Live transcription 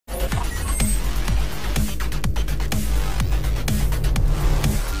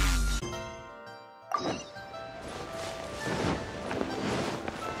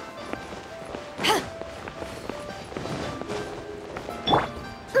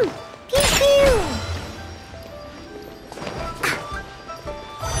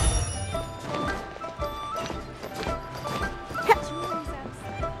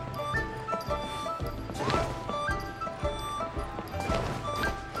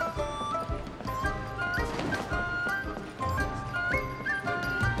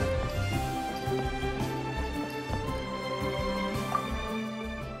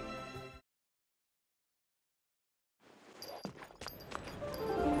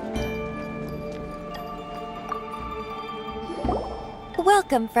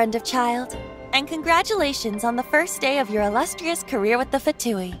Welcome, friend of child, and congratulations on the first day of your illustrious career with the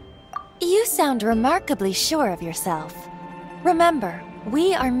Fatui. You sound remarkably sure of yourself. Remember,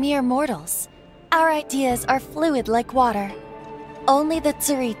 we are mere mortals. Our ideas are fluid like water. Only the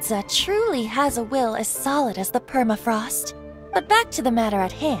Tsaritsa truly has a will as solid as the permafrost. But back to the matter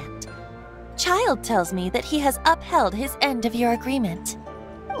at hand. Child tells me that he has upheld his end of your agreement.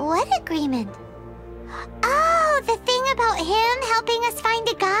 What agreement? Oh, the thing about him helping us find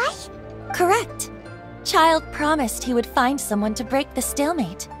a guy? Correct. Child promised he would find someone to break the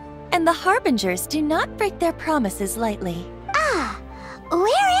stalemate. And the Harbingers do not break their promises lightly. Ah,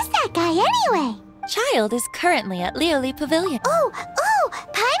 where is that guy anyway? Child is currently at Lioli Pavilion. Oh,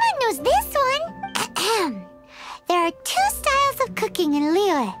 Paimon knows this one. There are two styles of cooking in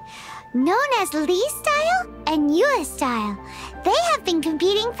Lioli, known as Li style and Yue style. They have been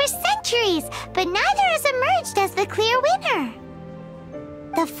competing for centuries, but neither has emerged as the clear winner.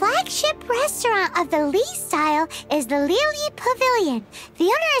 The flagship restaurant of the Li style is the Lioli Pavilion. The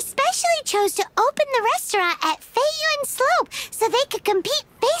owner especially chose to open the restaurant at Feiyuan Slope so they could compete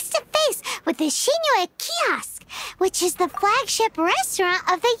face-to-face with the Shinue Kiosk, which is the flagship restaurant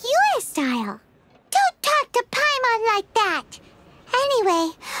of the Yue style. Don't talk to Paimon like that!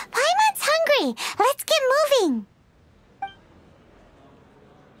 Anyway, Paimon's hungry. Let's get moving.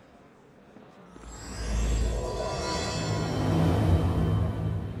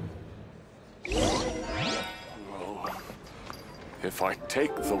 If I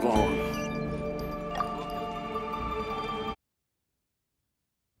take the loan...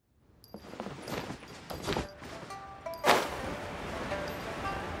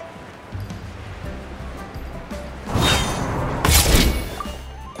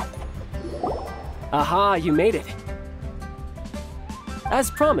 Aha, you made it.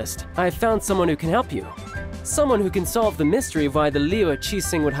 As promised, I've found someone who can help you. Someone who can solve the mystery of why the Liu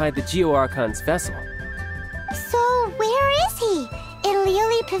Qixing would hide the Geo Archon's vessel. So, where is he? In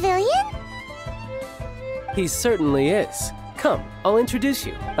Lioli Pavilion? He certainly is. Come, I'll introduce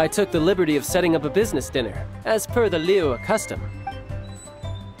you. I took the liberty of setting up a business dinner, as per the Liu custom.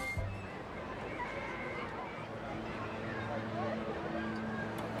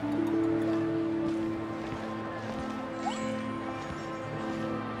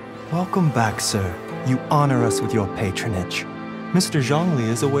 Welcome back, sir. You honor us with your patronage. Mr. Zhongli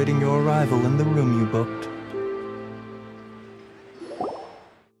is awaiting your arrival in the room you booked.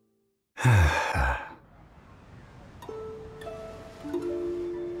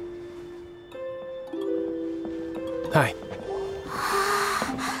 Hi.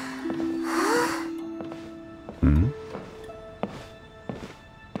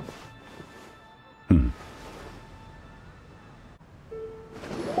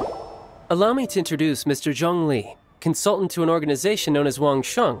 Allow me to introduce Mr. Zhongli, consultant to an organization known as Wang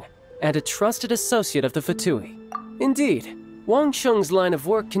Sheng, and a trusted associate of the Fatui. Indeed, Wang Sheng's line of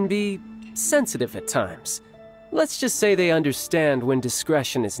work can be sensitive at times. Let's just say they understand when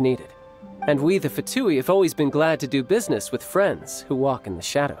discretion is needed. And we, the Fatui, have always been glad to do business with friends who walk in the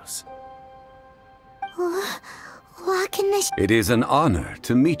shadows. Walk in the It is an honor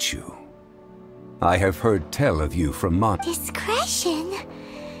to meet you. I have heard tell of you from Discretion?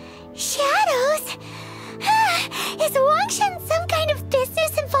 Shadows? Is Wangshan some kind of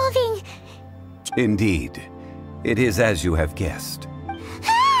business involving... Indeed. It is as you have guessed.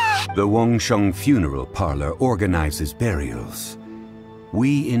 The Wangsheng Funeral Parlor organizes burials.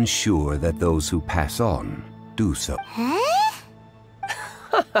 We ensure that those who pass on do so.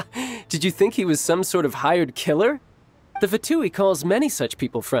 Did you think he was some sort of hired killer? The Fatui calls many such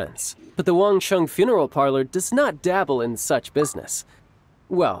people friends, but the Wangsheng Funeral Parlor does not dabble in such business.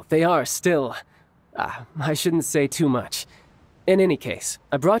 Well, they are still... I shouldn't say too much. In any case,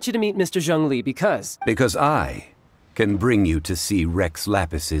 I brought you to meet Mr. Zhongli because... Because I can bring you to see Rex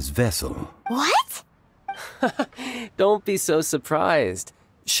Lapis's vessel. What? Don't be so surprised.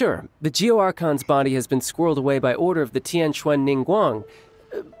 Sure, the Geo Archon's body has been squirreled away by order of the Tianquan Ningguang.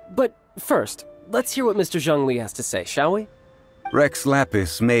 But first, let's hear what Mr. Zhongli has to say, shall we? Rex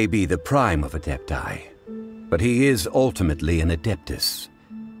Lapis may be the prime of Adepti, but he is ultimately an Adeptus.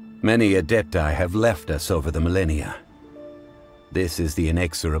 Many Adepti have left us over the millennia. This is the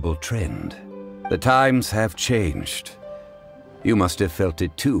inexorable trend. The times have changed. You must have felt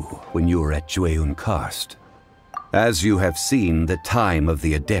it too when you were at Jueyun Karst. As you have seen, the time of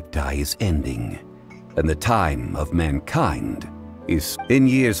the Adepti is ending, and the time of mankind is... In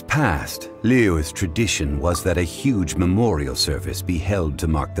years past, Liu's tradition was that a huge memorial service be held to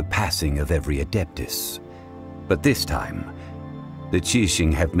mark the passing of every Adeptus. But this time, the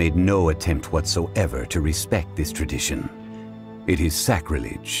Qixing have made no attempt whatsoever to respect this tradition. It is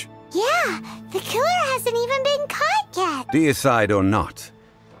sacrilege. Yeah, the killer hasn't even been caught yet. Deicide or not,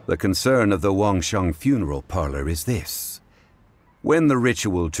 the concern of the Wangsheng funeral parlor is this. When the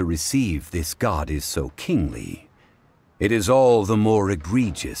ritual to receive this god is so kingly, it is all the more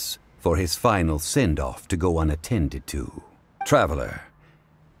egregious for his final send-off to go unattended to. Traveler,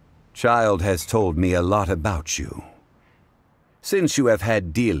 Child has told me a lot about you. Since you have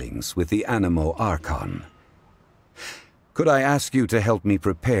had dealings with the Animo Archon, could I ask you to help me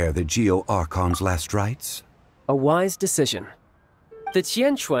prepare the Geo-Archon's last rites? A wise decision. The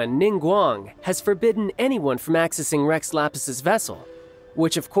Tianquan Ningguang has forbidden anyone from accessing Rex Lapis's vessel,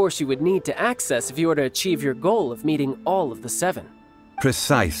 which of course you would need to access if you were to achieve your goal of meeting all of the 7.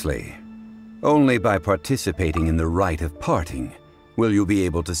 Precisely. Only by participating in the rite of parting will you be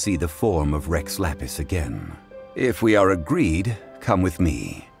able to see the form of Rex Lapis again. If we are agreed, come with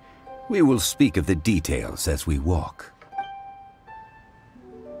me. We will speak of the details as we walk.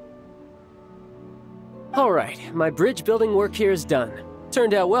 Alright, my bridge building work here is done.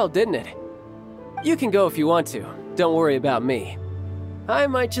 Turned out well, didn't it? You can go if you want to. Don't worry about me. I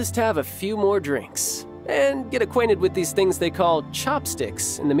might just have a few more drinks, and get acquainted with these things they call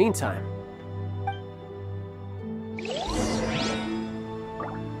chopsticks in the meantime.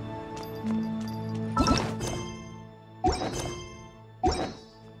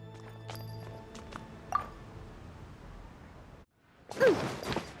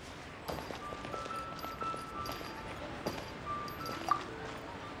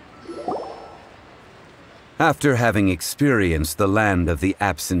 After having experienced the land of the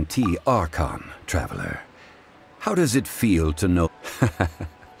absentee Archon, traveler, how does it feel to know?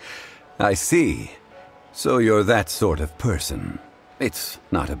 I see. So you're that sort of person. It's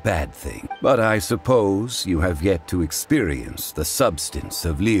not a bad thing. But I suppose you have yet to experience the substance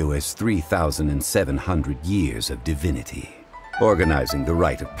of Liyue's 3,700 years of divinity. Organizing the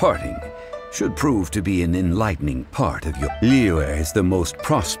rite of parting should prove to be an enlightening part of your... Liyue is the most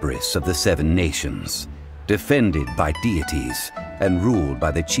prosperous of the 7 nations, defended by deities and ruled by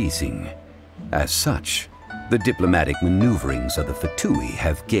the Qixing. As such, the diplomatic maneuverings of the Fatui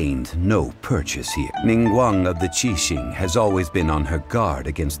have gained no purchase here. Ningguang of the Qixing has always been on her guard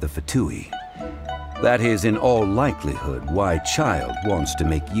against the Fatui. That is in all likelihood why Child wants to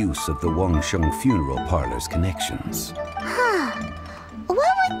make use of the Wangsheng funeral parlor's connections. What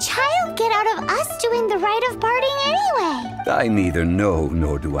would Child get out of us doing the rite of parting anyway? I neither know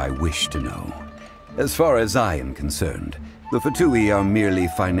nor do I wish to know. As far as I am concerned, the Fatui are merely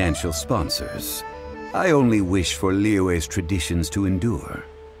financial sponsors. I only wish for Liyue's traditions to endure.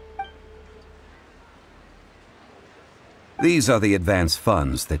 These are the advance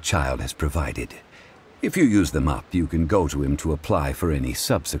funds that Child has provided. If you use them up, you can go to him to apply for any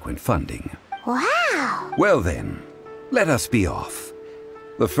subsequent funding. Wow! Well then, let us be off.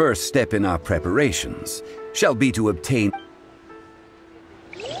 The first step in our preparations shall be to obtain...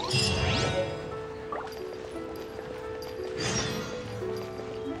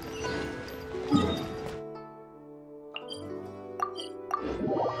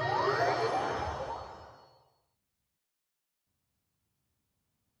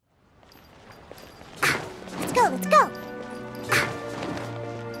 Let's go!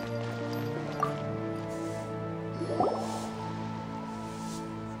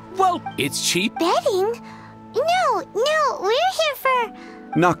 Well, it's cheap. Betting? No, we're here for...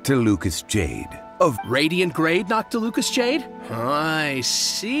 Noctilucous Jade of... Radiant grade Noctilucous Jade? I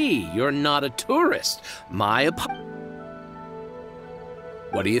see. You're not a tourist.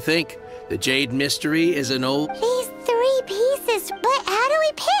 What do you think? The Jade Mystery is an old... These 3 pieces, but how do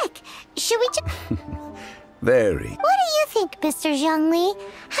we pick? Should we just... Very. What do you think, Mr. Zhongli?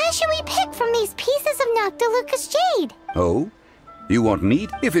 How should we pick from these pieces of Noctilucous Jade? Oh? You want me?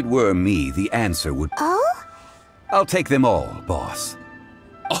 If it were me, the answer would... Oh? I'll take them all, boss.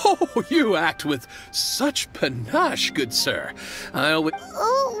 Oh, you act with such panache, good sir. Oh, wait,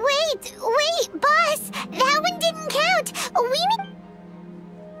 boss! That one didn't count!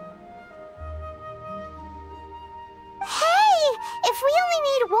 Hey! If we only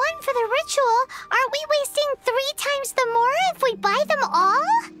need 1 for the ritual, aren't we wasting 3 times the Mora if we buy them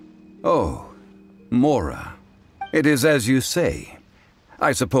all? Oh, Mora. It is as you say.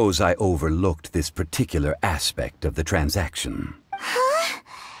 I suppose I overlooked this particular aspect of the transaction. Huh?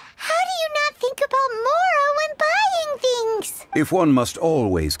 How do you not think about Mora when buying things? If one must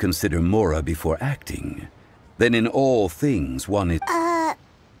always consider Mora before acting, then in all things one is...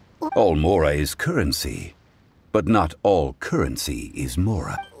 All Mora is currency, but not all currency is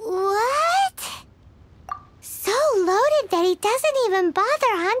Mora. What? So loaded that he doesn't even bother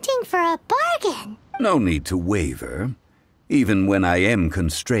hunting for a bargain. No need to waver. Even when I am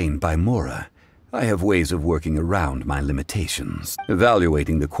constrained by Mora, I have ways of working around my limitations.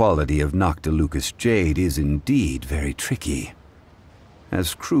 Evaluating the quality of Noctilucous jade is indeed very tricky.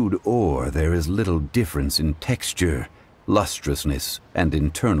 As crude ore, there is little difference in texture, lustrousness, and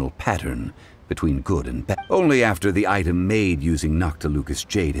internal pattern between good and bad. Only after the item made using Noctilucous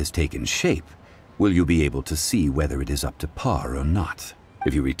jade has taken shape will you be able to see whether it is up to par or not.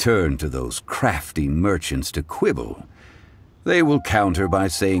 If you return to those crafty merchants to quibble, they will counter by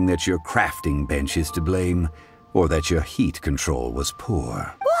saying that your crafting bench is to blame, or that your heat control was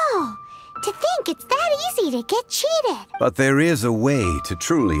poor. Whoa! To think it's that easy to get cheated! But there is a way to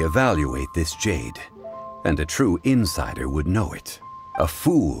truly evaluate this jade, and a true insider would know it. A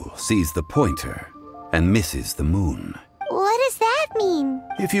fool sees the pointer and misses the moon. What does that mean?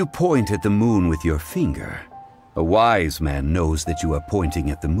 If you point at the moon with your finger, a wise man knows that you are pointing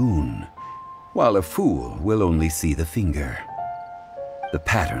at the moon, while a fool will only see the finger. The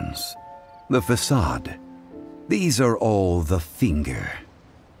patterns, the facade, these are all the finger.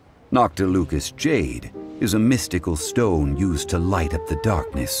 Noctilucous jade is a mystical stone used to light up the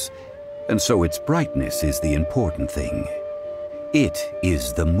darkness, and so its brightness is the important thing. It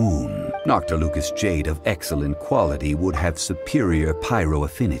is the moon. Noctilucous jade of excellent quality would have superior pyro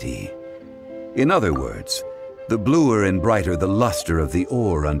affinity. In other words, the bluer and brighter the luster of the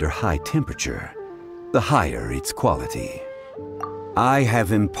ore under high temperature, the higher its quality. I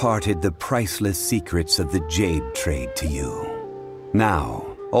have imparted the priceless secrets of the jade trade to you.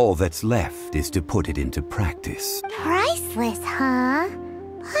 Now, all that's left is to put it into practice. Priceless, huh?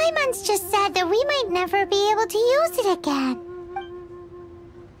 Paimon's just said that we might never be able to use it again.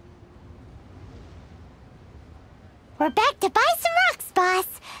 We're back to buy some rocks, boss.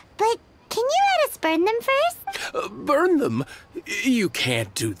 But can you let us burn them first? Burn them? You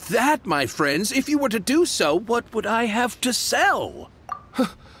can't do that, my friends. If you were to do so, what would I have to sell?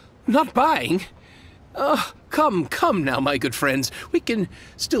 Not buying? Come now, my good friends. We can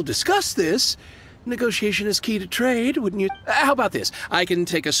still discuss this. Negotiation is key to trade, wouldn't you? How about this? I can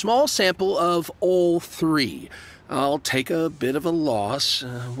take a small sample of all three. I'll take a bit of a loss.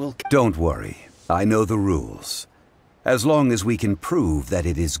 Don't worry. I know the rules. As long as we can prove that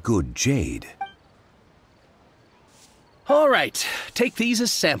it is good jade. All right, take these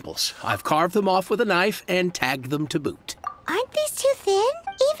as samples. I've carved them off with a knife and tagged them to boot. Aren't these too thin?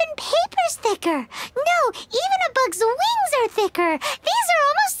 Even paper's thicker. No, even a bug's wings are thicker. These are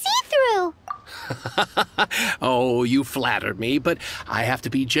almost see-through. Oh, you flatter me, but I have to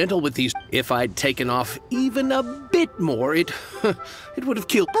be gentle with these. If I'd taken off even a bit more, it would have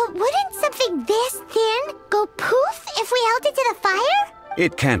killed. But wouldn't something this thin go poof if we held it to the fire?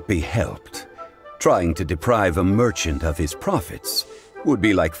 It can't be helped. Trying to deprive a merchant of his profits would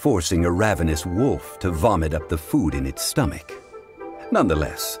be like forcing a ravenous wolf to vomit up the food in its stomach.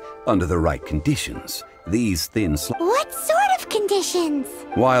 Nonetheless, under the right conditions, these thin What sort of conditions?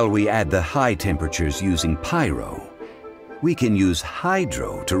 While we add the high temperatures using pyro, we can use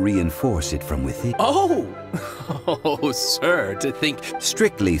hydro to reinforce it from within. Oh, sir, to think.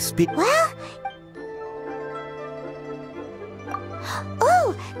 Strictly speaking. Well...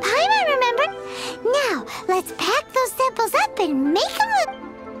 Oh, Paimon remembered. Now, let's pack those samples up and make them look...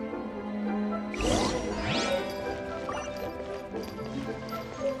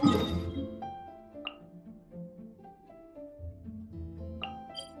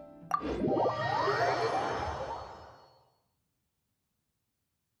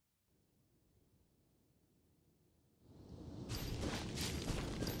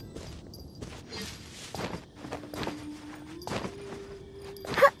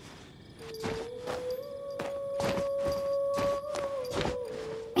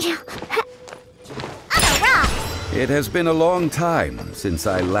 It has been a long time since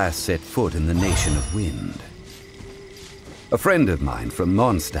I last set foot in the Nation of Wind. A friend of mine from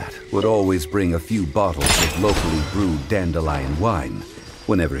Mondstadt would always bring a few bottles of locally brewed dandelion wine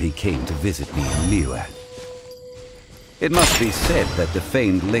whenever he came to visit me in Liyue. It must be said that the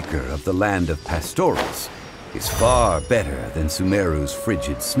famed liquor of the land of pastorals is far better than Sumeru's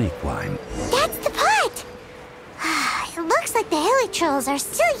frigid snake wine. That's the pot! It looks like the hilly trolls are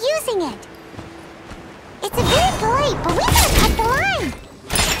still using it. It's a bit polite, but we gotta cut the line!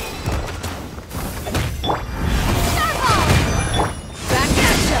 Back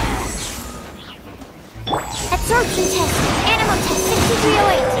at ya! Absorption test, animal test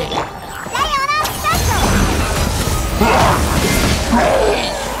 6308. Diana Special!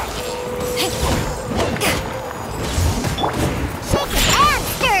 Shake and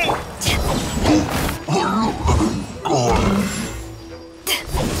stir!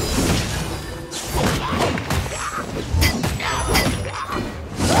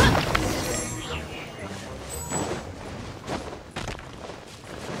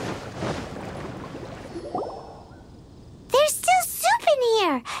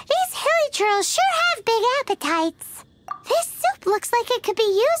 churls sure have big appetites. This soup looks like it could be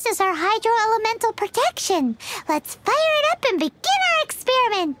used as our hydro-elemental protection. Let's fire it up and begin our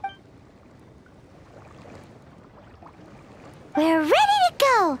experiment. We're ready to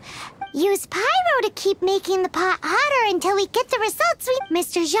go. Use pyro to keep making the pot hotter until we get the results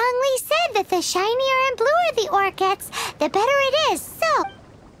Mr. Zhongli said that the shinier and bluer the ore gets, the better it is, so...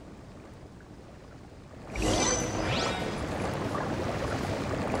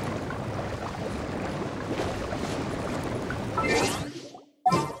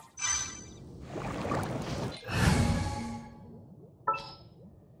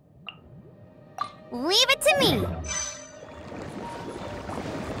 Leave it to me.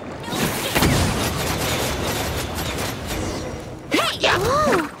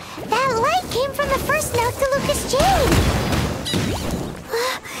 Whoa! That light came from the first Noctilucous Jade!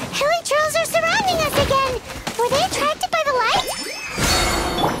 Hilly trolls are surrounding us again! Were they attracted by the light?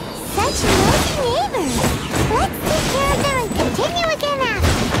 Such nosy neighbors! Let's take care of them and continue again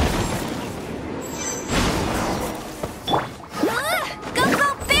after. Go,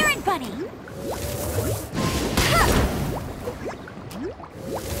 Baron Bunny!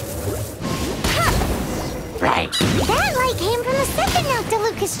 Right. That light came from the second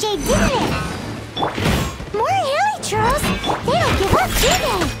Noctilucous Jade, didn't it? More hilly trolls! They don't give up, do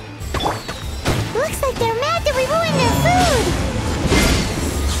they? Looks like they're mad that we ruined their food!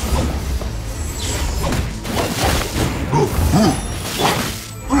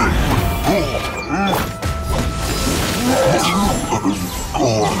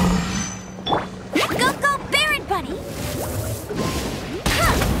 Go, Baron Bunny!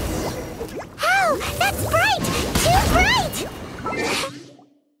 Ow! That's bright! Too bright!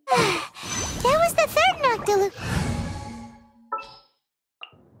 That was the third Noctilucous.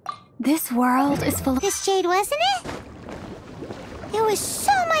 This world is full of... This jade, wasn't it? It was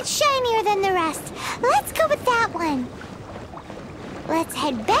so much shinier than the rest. Let's go with that one. Let's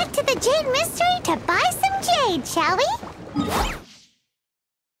head back to the Jade Mystery to buy some jade, shall we?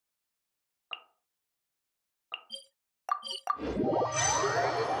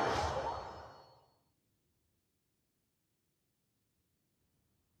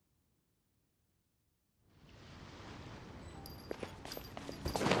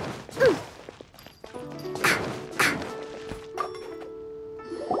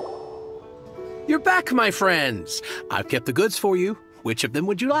 You're back, my friends. I've kept the goods for you. Which of them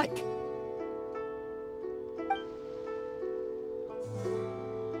would you like?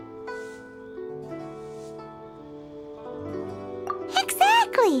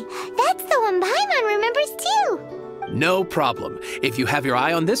 Exactly! That's the one Paimon remembers too! No problem. If you have your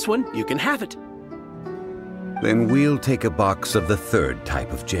eye on this one, you can have it. Then we'll take a box of the third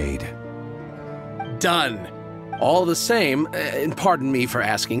type of jade. Done. All the same, and pardon me for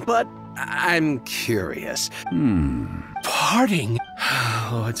asking, but I'm curious. Parting?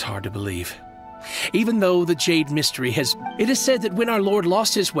 Oh, it's hard to believe. Even though the Jade Mystery has... It is said that when our Lord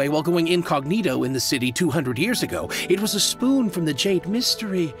lost his way while going incognito in the city 200 years ago, it was a spoon from the Jade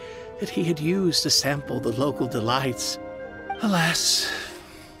Mystery that he had used to sample the local delights. Alas,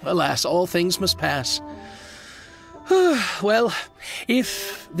 alas, all things must pass. Well,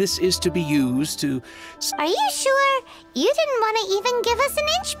 if this is to be used to... Are you sure? You didn't want to even give us an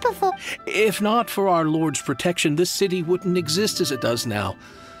inch before. If not for our Lord's protection, this city wouldn't exist as it does now.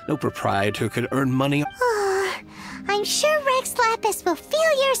 No proprietor could earn money. I'm sure Rex Lapis will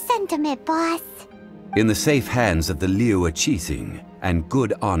feel your sentiment, boss. In the safe hands of the Liyue Qixing and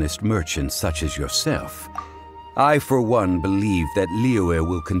good honest merchants such as yourself, I for one believe that Liyue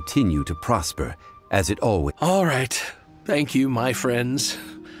will continue to prosper as it always... All right. Thank you, my friends.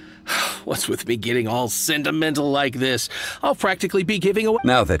 What's with me getting all sentimental like this? I'll practically be giving away...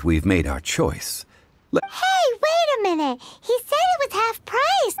 Now that we've made our choice... Hey, wait a minute! He said it was half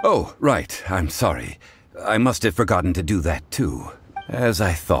price! Oh, right. I'm sorry. I must have forgotten to do that too. As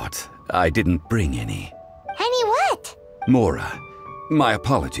I thought, I didn't bring any. Any what? Mora. My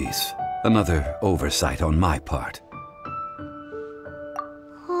apologies. Another oversight on my part.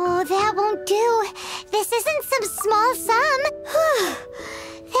 Oh, that won't do. This isn't some small sum.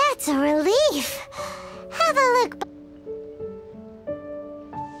 That's a relief. Have a look.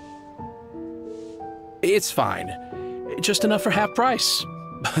 It's fine. Just enough for half price.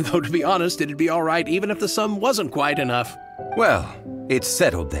 Though, to be honest, it'd be all right even if the sum wasn't quite enough. Well, it's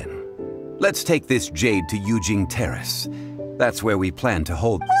settled then. Let's take this jade to Yujing Terrace. That's where we plan to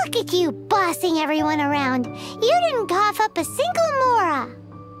hold... Look at you bossing everyone around. You didn't cough up a single Mora.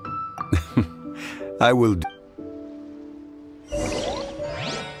 I will...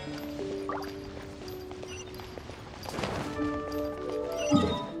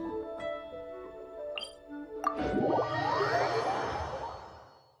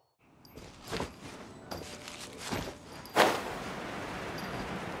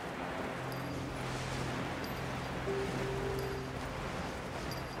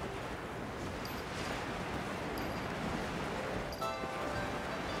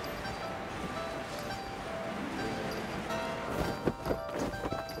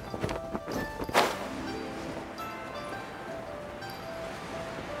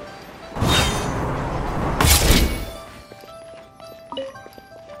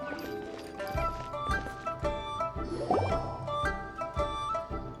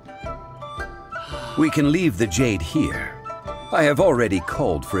 We can leave the jade here. I have already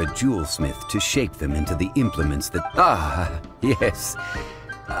called for a jewelsmith to shape them into the implements that... Ah, yes.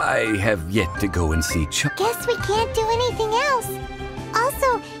 I have yet to go and see Guess we can't do anything else.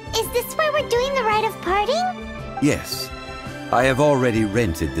 Also, is this where we're doing the rite of parting? Yes. I have already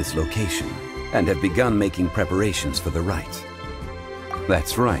rented this location and have begun making preparations for the rite.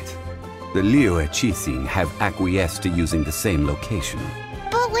 That's right. The Liyue Qixing have acquiesced to using the same location.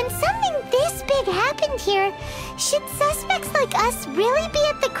 But when something this big happened here, should suspects like us really be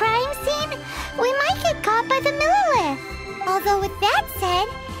at the crime scene? We might get caught by the Millilith. Although with that said,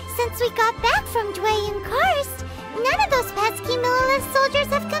 since we got back from Dwayne Karst, none of those pesky Millilith soldiers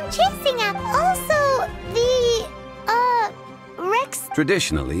have come chasing us. Also, Rex...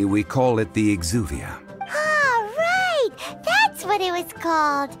 Traditionally, we call it the Exuvia. Ah, right! That's what it was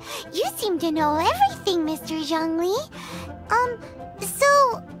called. You seem to know everything, Mr. Zhongli.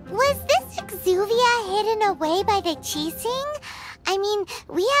 So, was this Exuvia hidden away by the Qixing? I mean,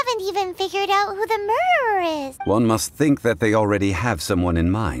 we haven't even figured out who the murderer is. One must think that they already have someone in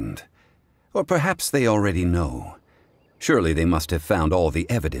mind. Or perhaps they already know. Surely they must have found all the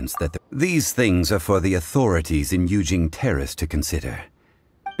evidence that... These things are for the authorities in Yujing Terrace to consider.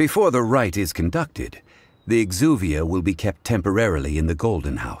 Before the rite is conducted, the Exuvia will be kept temporarily in the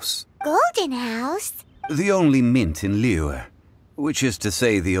Golden House. Golden House? The only mint in Liyue, which is to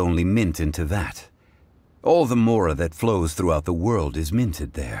say the only mint in Teyvat. All the mora that flows throughout the world is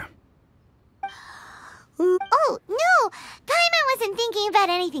minted there. Oh, no! Paimon wasn't thinking about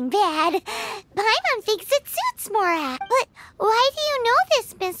anything bad. Paimon thinks it suits Mora. But why do you know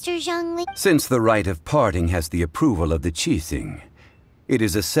this, Mr. Zhongli? Since the rite of parting has the approval of the Qixing, it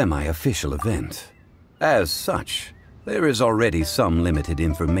is a semi-official event. As such, there is already some limited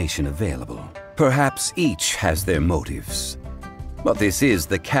information available. Perhaps each has their motives. But this is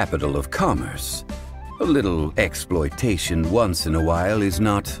the capital of commerce. A little exploitation once in a while is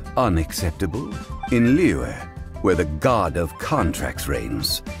not unacceptable. In Liyue, where the god of contracts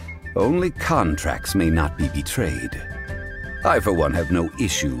reigns, only contracts may not be betrayed. I, for one, have no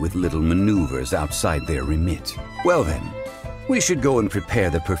issue with little maneuvers outside their remit. Well then, we should go and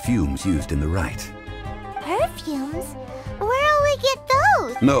prepare the perfumes used in the rite. Perfumes? Where'll we get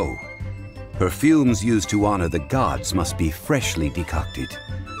those? No. Perfumes used to honor the gods must be freshly decocted.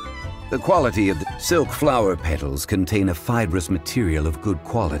 The quality of the silk flower petals contain a fibrous material of good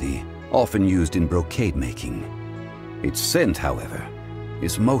quality, often used in brocade making. Its scent, however,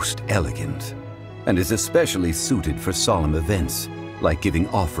 is most elegant, and is especially suited for solemn events, like giving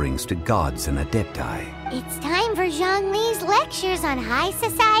offerings to gods and adepti. It's time for Zhongli's lectures on high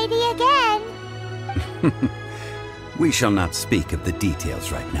society again. We shall not speak of the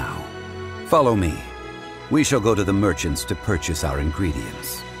details right now. Follow me. We shall go to the merchants to purchase our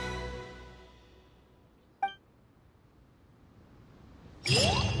ingredients.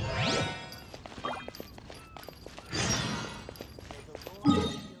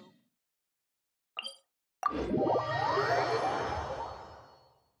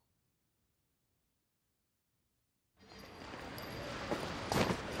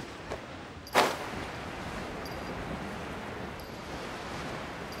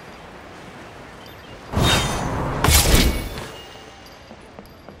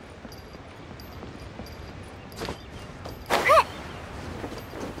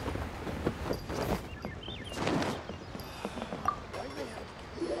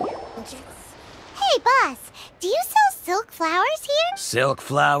 Hey, boss, do you sell silk flowers here? Silk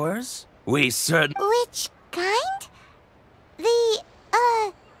flowers? We certain... Which kind?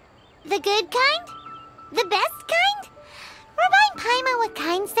 The good kind? The best kind? Remind Paimon what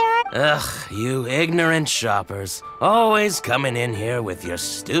kinds there are? Ugh, you ignorant shoppers. Always coming in here with your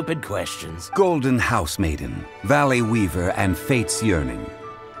stupid questions. Golden House Maiden, Valley Weaver, and Fate's Yearning.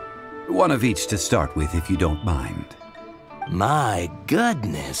 One of each to start with, if you don't mind. My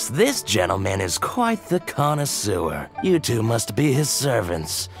goodness, this gentleman is quite the connoisseur. You two must be his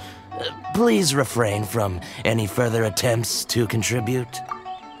servants. Please refrain from any further attempts to contribute.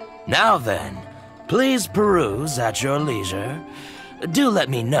 Now then, please peruse at your leisure. Do let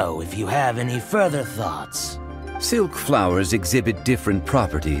me know if you have any further thoughts. Silk flowers exhibit different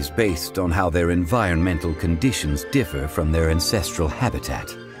properties based on how their environmental conditions differ from their ancestral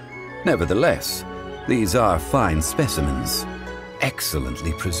habitat. Nevertheless, these are fine specimens,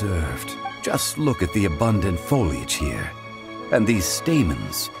 excellently preserved. Just look at the abundant foliage here, and these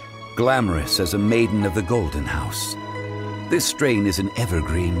stamens, glamorous as a maiden of the Golden House. This strain is an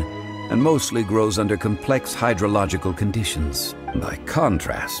evergreen, and mostly grows under complex hydrological conditions. By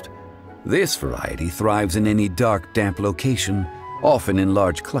contrast, this variety thrives in any dark, damp location, often in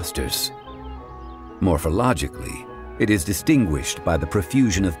large clusters. Morphologically, it is distinguished by the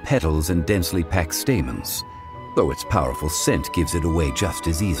profusion of petals and densely packed stamens, though its powerful scent gives it away just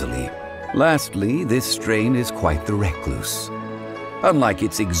as easily. Lastly, this strain is quite the recluse. Unlike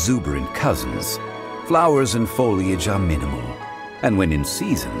its exuberant cousins, flowers and foliage are minimal, and when in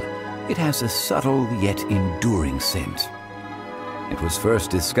season, it has a subtle yet enduring scent. It was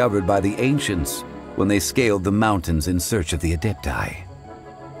first discovered by the ancients when they scaled the mountains in search of the Adepti.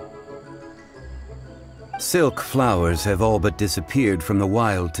 Silk flowers have all but disappeared from the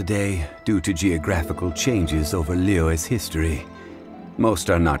wild today due to geographical changes over Liyue's history. Most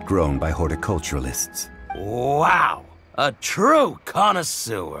are not grown by horticulturalists. Wow! A true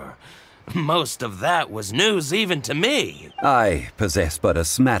connoisseur. Most of that was news even to me. I possess but a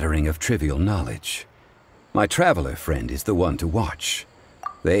smattering of trivial knowledge. My traveler friend is the one to watch.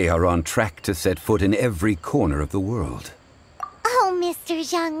 They are on track to set foot in every corner of the world. Oh, Mr.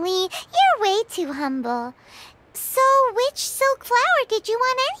 Zhongli, you're way too humble. So, which silk flower did you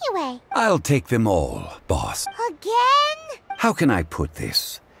want anyway? I'll take them all, boss. Again? How can I put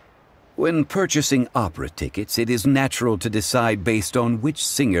this? When purchasing opera tickets, it is natural to decide based on which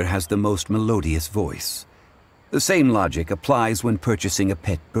singer has the most melodious voice. The same logic applies when purchasing a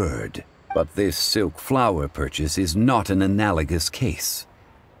pet bird. But this silk flower purchase is not an analogous case.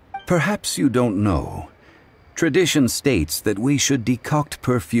 Perhaps you don't know. Tradition states that we should decoct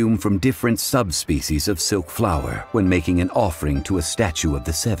perfume from different subspecies of silk flower when making an offering to a statue of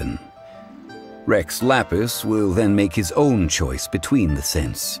the Seven. Rex Lapis will then make his own choice between the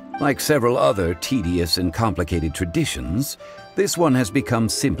scents. Like several other tedious and complicated traditions, this one has become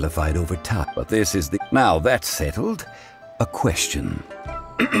simplified over time. But this is the... Now that's settled, a question.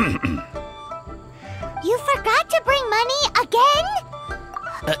 You forgot to bring money again?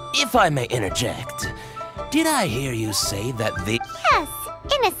 If I may interject, did I hear you say that the... Yes,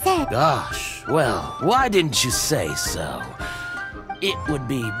 in a sense. Gosh, well, why didn't you say so? It would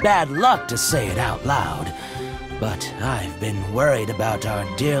be bad luck to say it out loud, but I've been worried about our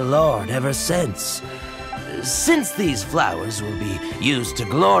dear Lord ever since. Since these flowers will be used to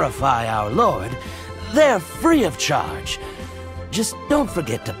glorify our Lord, they're free of charge. Just don't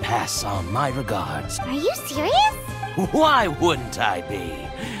forget to pass on my regards. Are you serious? Why wouldn't I be?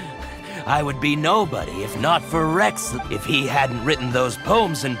 I would be nobody if not for Rex. If he hadn't written those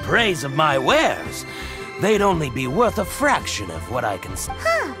poems in praise of my wares, they'd only be worth a fraction of what I can say.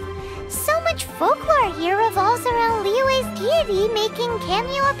 Huh. So much folklore here revolves around Liyue's deity making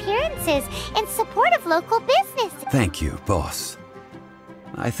cameo appearances in support of local business. Thank you, boss.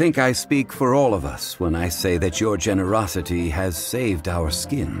 I think I speak for all of us when I say that your generosity has saved our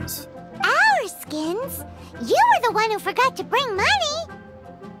skins. Our skins? You were the one who forgot to bring money.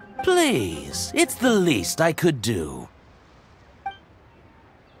 Please, it's the least I could do.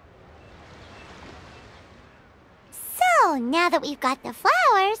 So, now that we've got the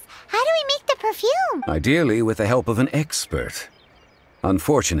flowers, how do we make the perfume? Ideally with the help of an expert.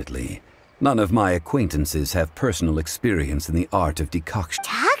 Unfortunately, none of my acquaintances have personal experience in the art of decoction.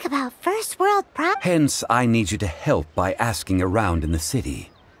 Talk about first world problems. Hence, I need you to help by asking around in the city.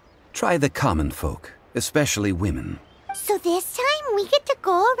 Try the common folk, especially women. So this time we get to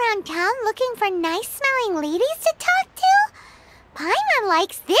go around town looking for nice-smelling ladies to talk to? Paimon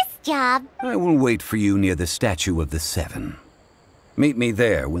likes this job. I will wait for you near the statue of the Seven. Meet me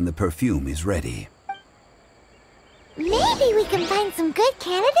there when the perfume is ready. Maybe we can find some good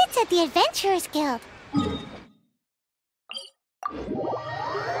candidates at the Adventurers Guild.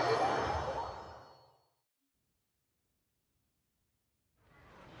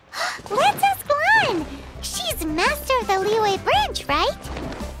 Let's ask Lan! She's master of the Liyue branch, right?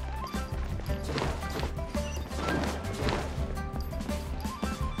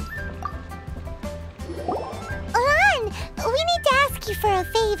 Lan, we need to ask you for a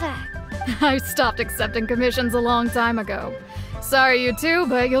favor. I stopped accepting commissions a long time ago. Sorry, you two,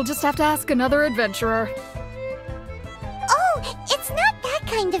 but you'll just have to ask another adventurer. Oh, it's not that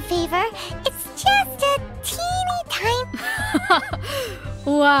kind of favor. It's just a teeny tiny...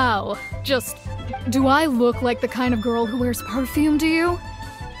 Wow. Just, do I look like the kind of girl who wears perfume to you?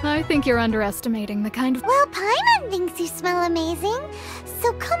 I think you're underestimating the kind of... Well, Paimon thinks you smell amazing.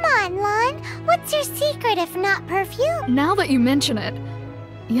 So come on, Lan. What's your secret if not perfume? Now that you mention it,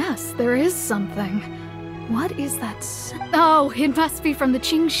 yes, there is something. What is that? Oh, it must be from the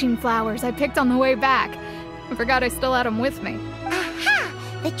Genshin flowers I picked on the way back. I forgot I still had them with me.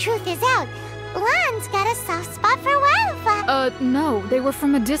 Aha! The truth is out. Lan's got a soft spot for wildflower. No, they were for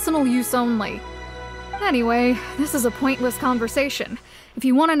medicinal use only. Anyway, this is a pointless conversation. If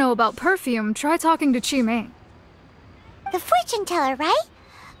you want to know about perfume, try talking to Qiming. The fortune teller, right?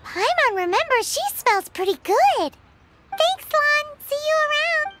 Paimon remembers she smells pretty good. Thanks, Lon. See you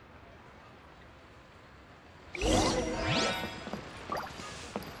around.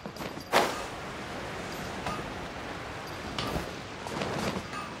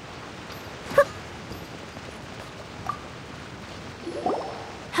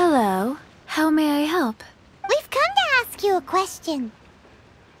 Hello. How may I help? We've come to ask you a question.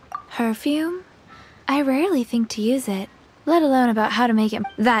 Perfume? I rarely think to use it, let alone about how to make it.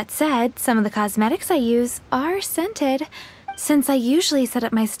 That said, some of the cosmetics I use are scented. Since I usually set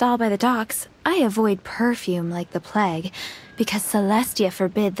up my stall by the docks, I avoid perfume like the plague, because Celestia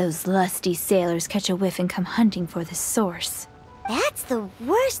forbid those lusty sailors catch a whiff and come hunting for the source. That's the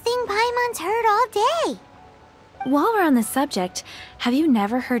worst thing Paimon's heard all day. While we're on the subject, have you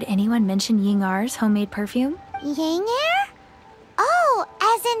never heard anyone mention Yingar's homemade perfume? Yingar? Oh,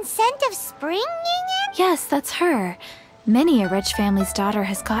 as in scent of spring, Yingar? Yes, that's her. Many a rich family's daughter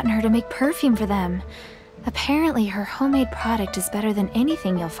has gotten her to make perfume for them. Apparently, her homemade product is better than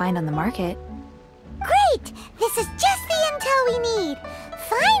anything you'll find on the market. Great! This is just the intel we need.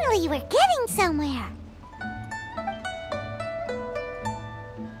 Finally, we're getting somewhere.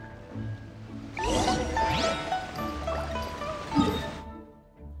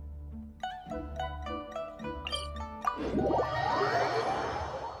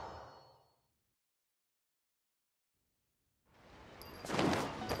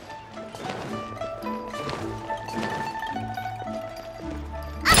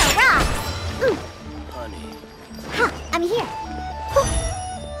 I'm here.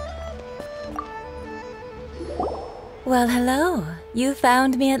 Well, hello. You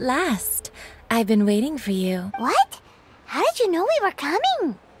found me at last. I've been waiting for you. What? How did you know we were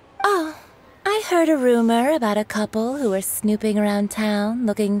coming? Oh, I heard a rumor about a couple who were snooping around town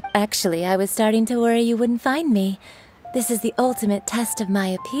looking... Actually, I was starting to worry you wouldn't find me. This is the ultimate test of my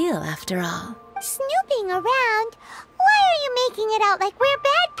appeal, after all. Snooping around? Why are you making it out like we're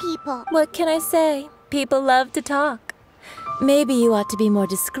bad people? What can I say? People love to talk. Maybe you ought to be more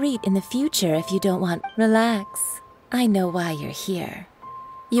discreet in the future if you don't want... Relax. I know why you're here.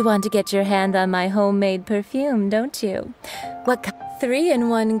 You want to get your hand on my homemade perfume, don't you? What 3 in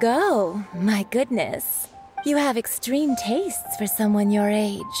one go? My goodness. You have extreme tastes for someone your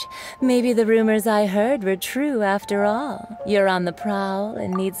age. Maybe the rumors I heard were true after all. You're on the prowl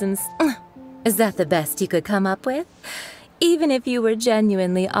and need some... Is that the best you could come up with? Even if you were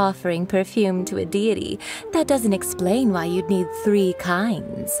genuinely offering perfume to a deity, that doesn't explain why you'd need 3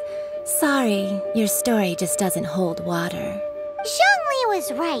 kinds. Sorry, your story just doesn't hold water. Zhongli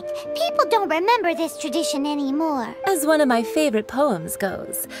was right. People don't remember this tradition anymore. As one of my favorite poems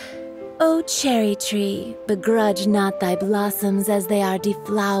goes, "O cherry tree, begrudge not thy blossoms as they are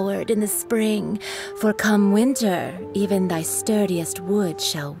deflowered in the spring, for come winter, even thy sturdiest wood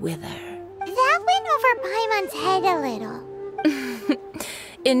shall wither." That went over Paimon's head a little.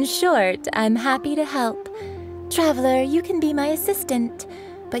 In short, I'm happy to help. Traveler, you can be my assistant,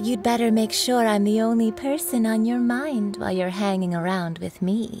 but you'd better make sure I'm the only person on your mind while you're hanging around with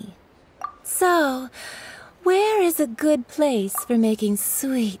me. So, where is a good place for making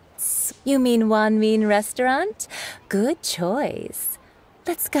sweets? You mean Wanmin Restaurant? Good choice.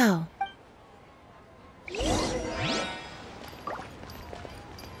 Let's go.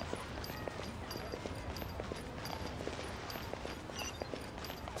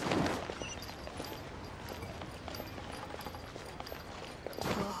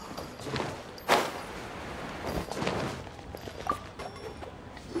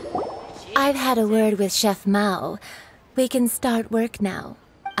 I've had a word with Chef Mao. We can start work now.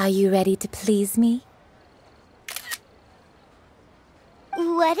 Are you ready to please me?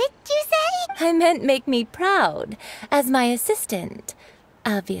 What did you say? I meant make me proud, as my assistant.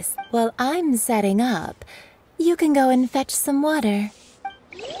 Obvious. While I'm setting up, you can go and fetch some water.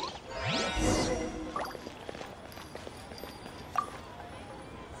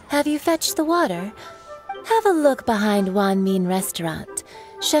 Have you fetched the water? Have a look behind Wanmin Restaurant.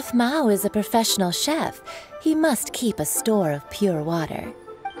 Chef Mao is a professional chef. He must keep a store of pure water.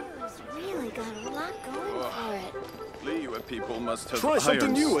 It's really got a lot going for it. Liyue people must have Try something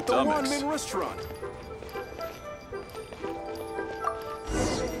iron new at the stomachs. Wanmin Restaurant.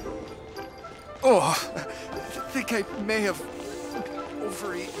 Oh, I think I may have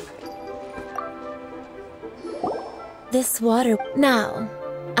overeaten. This water... Now,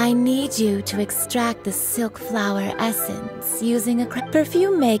 I need you to extract the silk flower essence using a...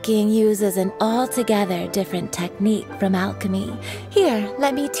 Perfume making uses an altogether different technique from alchemy. Here,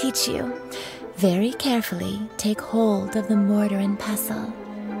 let me teach you. Very carefully, take hold of the mortar and pestle.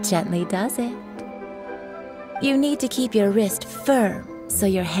 Gently does it. You need to keep your wrist firm so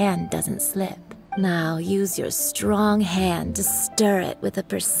your hand doesn't slip. Now use your strong hand to stir it with a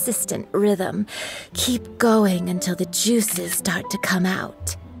persistent rhythm. Keep going until the juices start to come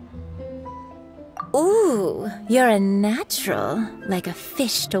out. Ooh, you're a natural, like a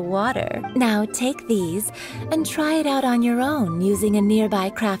fish to water. Now take these and try it out on your own using a nearby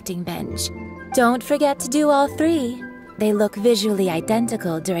crafting bench. Don't forget to do all three. They look visually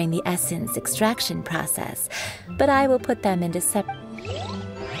identical during the essence extraction process, but I will put them into separate...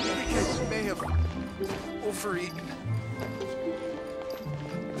 I may have overeaten.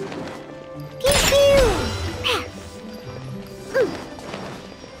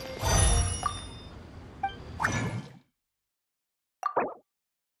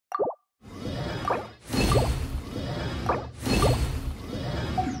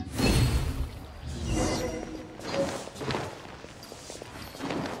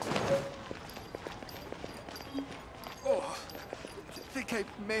 I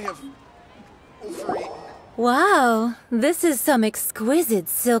may have overeaten. Wow, this is some exquisite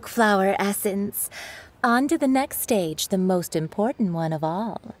silk flower essence. On to the next stage, the most important one of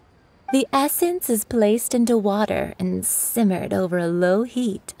all. The essence is placed into water and simmered over a low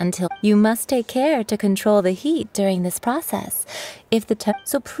heat until you must take care to control the heat during this process.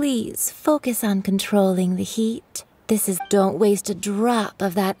 So please focus on controlling the heat. Don't waste a drop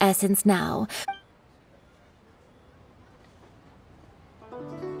of that essence now.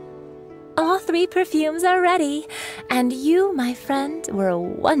 All three perfumes are ready, and you, my friend, were a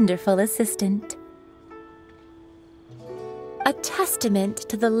wonderful assistant. A testament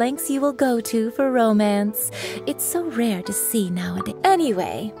to the lengths you will go to for romance. It's so rare to see nowadays.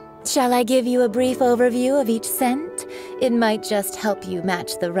 Anyway, shall I give you a brief overview of each scent? It might just help you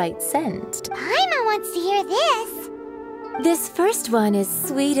match the right scent. Paimon wants to hear this. This first one is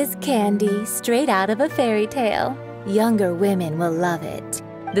sweet as candy, straight out of a fairy tale. Younger women will love it.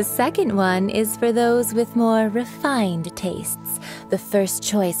 The second one is for those with more refined tastes, the first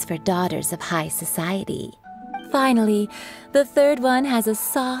choice for daughters of high society. Finally, the third one has a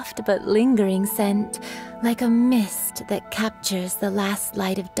soft but lingering scent, like a mist that captures the last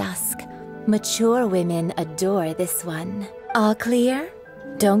light of dusk. Mature women adore this one. All clear?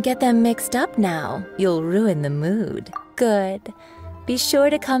 Don't get them mixed up now. You'll ruin the mood. Good. Be sure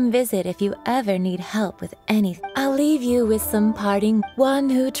to come visit if you ever need help with anything. I'll leave you with some parting. One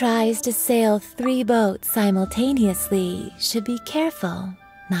who tries to sail 3 boats simultaneously should be careful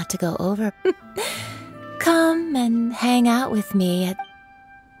not to go over. Come and hang out with me at...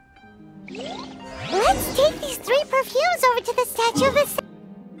 Let's take these 3 perfumes over to the statue of the...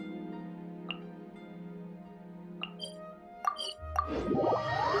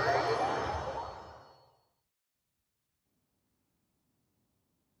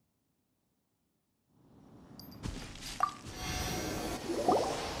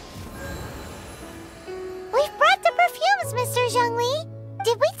 Mr. Zhongli,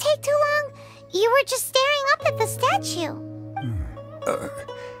 did we take too long? You were just staring up at the statue.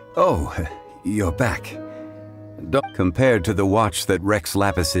 You're back. Compared to the watch that Rex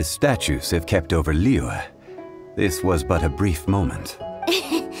Lapis's statues have kept over Liyue, this was but a brief moment.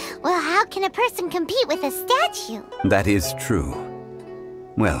 Well, how can a person compete with a statue? That is true.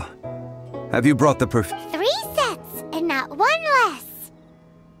 Well, have you brought the 3 sets, and not 1 less.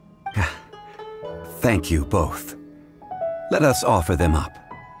 Thank you both. Let us offer them up.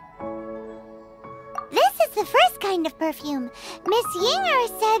 This is the first kind of perfume. Miss Yinger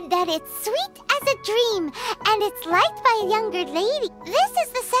said that it's sweet as a dream, and it's liked by a younger lady. This is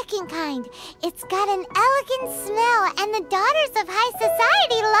the second kind. It's got an elegant smell, and the daughters of high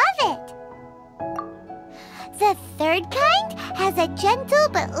society love it. The third kind has a gentle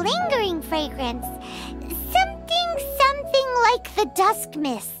but lingering fragrance. Something like the dusk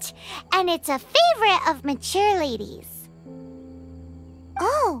mist, and it's a favorite of mature ladies.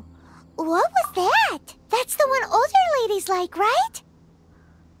 Oh, what was that? That's the one older ladies like, right?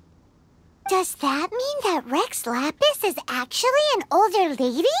 Does that mean that Rex Lapis is actually an older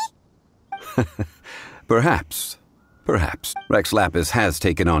lady? Perhaps. Rex Lapis has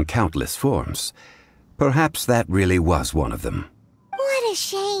taken on countless forms. Perhaps that really was one of them. What a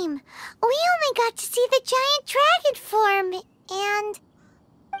shame. We only got to see the giant dragon form, and...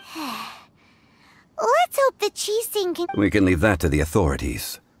 Let's hope the Qixing can... We can leave that to the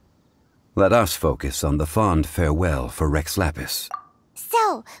authorities. Let us focus on the fond farewell for Rex Lapis.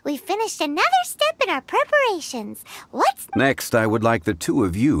 So, we finished another step in our preparations. What's... Next, I would like the 2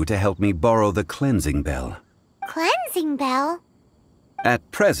 of you to help me borrow the cleansing bell. Cleansing bell? At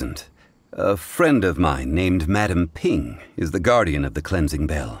present, a friend of mine named Madame Ping is the guardian of the cleansing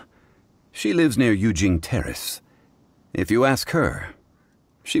bell. She lives near Yujing Terrace. If you ask her,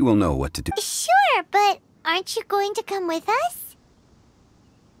 She will know what to do. Sure, but aren't you going to come with us?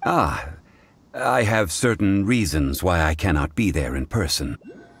 Ah, I have certain reasons why I cannot be there in person.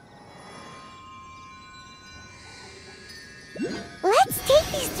 Let's take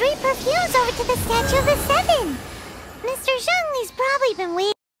these 3 perfumes over to the Statue of the Seven. Mr. Zhongli's probably been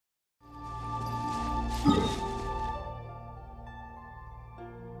waiting.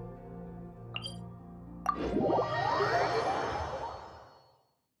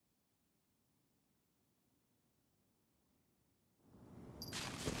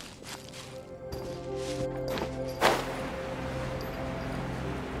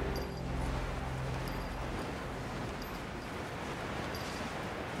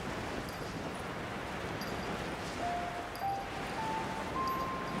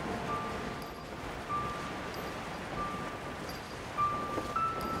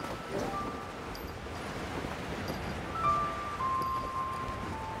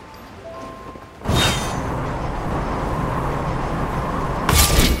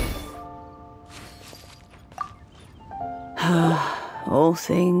 All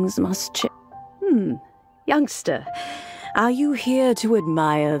things must change. Youngster, are you here to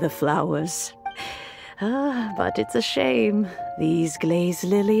admire the flowers? But it's a shame. These glazed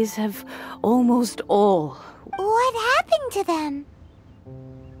lilies have almost all. What happened to them?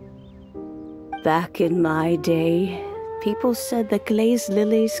 Back in my day, people said that glazed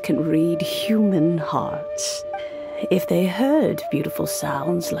lilies can read human hearts. If they heard beautiful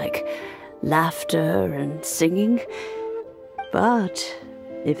sounds like laughter and singing, but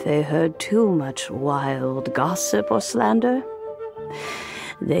if they heard too much wild gossip or slander,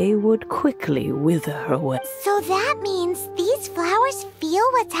 they would quickly wither away. So that means these flowers feel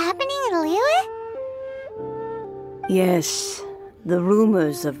what's happening in Liyue? Yes, the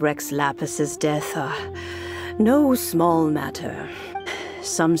rumors of Rex Lapis's death are no small matter.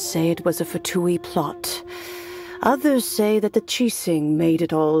 Some say it was a Fatui plot. Others say that the Chising made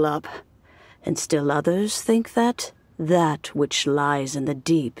it all up. And still others think that which lies in the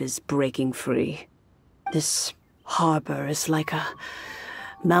deep is breaking free. This harbor is like a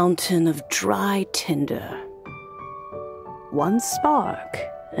mountain of dry tinder. One spark,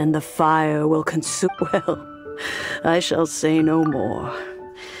 and the fire will consume. Well, I shall say no more.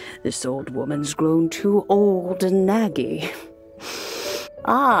 This old woman's grown too old and naggy.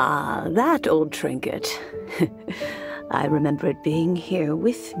 Ah, that old trinket. I remember it being here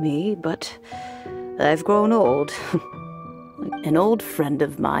with me, but I've grown old. An old friend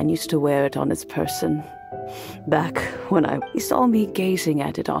of mine used to wear it on his person. Back when he saw me gazing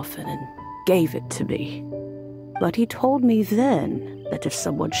at it often and gave it to me. But he told me then that if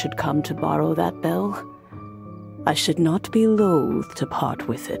someone should come to borrow that bell, I should not be loath to part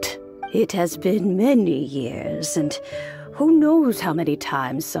with it. It has been many years, and who knows how many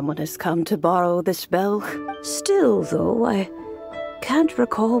times someone has come to borrow this bell. Still, though, I can't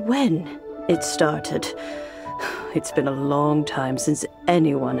recall when it started. It's been a long time since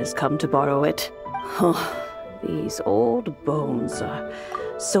anyone has come to borrow it. Oh, these old bones are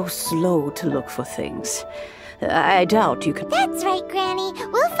so slow to look for things. I doubt you can... That's right, Granny.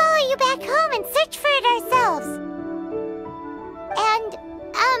 We'll follow you back home and search for it ourselves. And,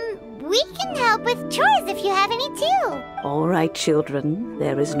 we can help with chores if you have any too. All right, children.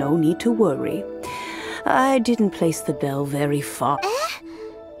 There is no need to worry. I didn't place the bell very far.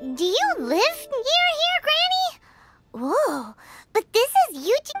 Do you live near here, Granny? Whoa, but this is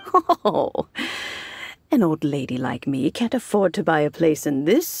Oh, an old lady like me can't afford to buy a place in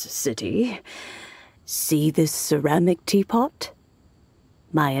this city. See this ceramic teapot?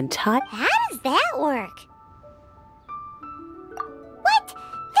 My entire... How does that work? What?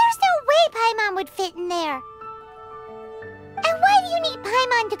 There's no way Paimon would fit in there. And why do you need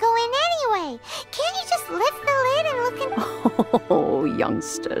Paimon to go in anyway? Can't you just lift the lid and look in... Oh,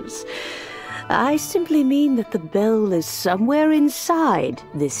 youngsters. I simply mean that the bell is somewhere inside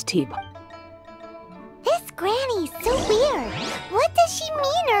this teapot. This Granny's so weird. What does she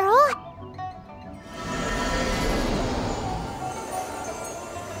mean, Earl?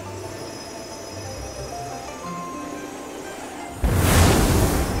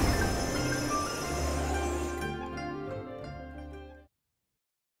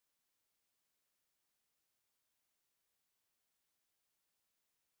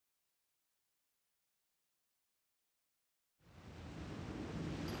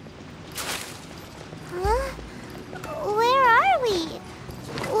 Where are we?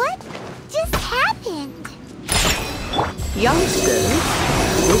 What just happened? Youngsters,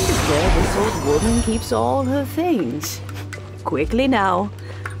 this is where this old woman keeps all her things. Quickly now,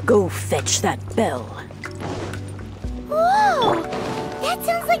 go fetch that bell. Whoa! That's That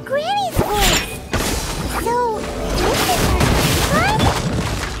sounds like Granny's voice. So, this is our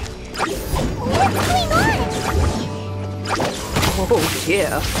What's going on? Oh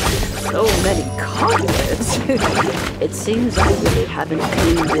dear, so many cobwebs. It seems I really haven't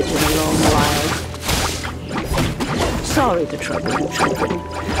cleaned it in a long while. Sorry to trouble you, children.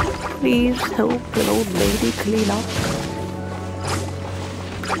 Please help an old lady clean up.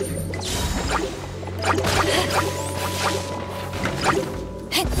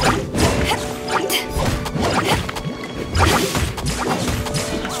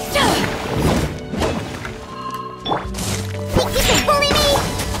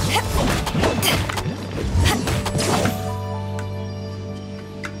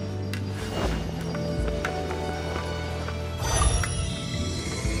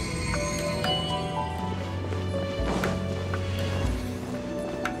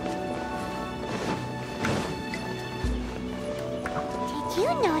 Did you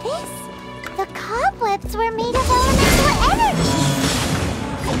notice? The cobwebs were made of elemental energy.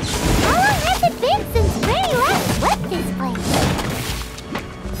 How long has it been since Granny last swept this place?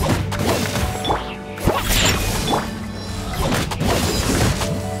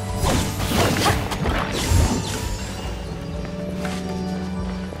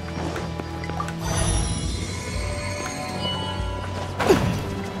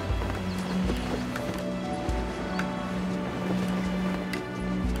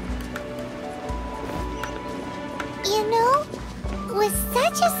 You know, with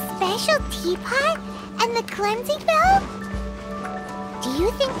such a special teapot and the cleansing bell, do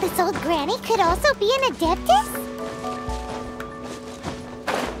you think this old granny could also be an adeptus?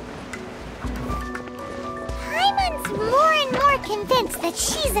 Paimon's more and more convinced that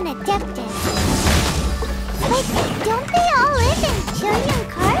she's an adeptus. But don't they all live in Julian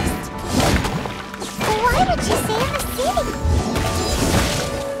Karst? So why would she stay in the city?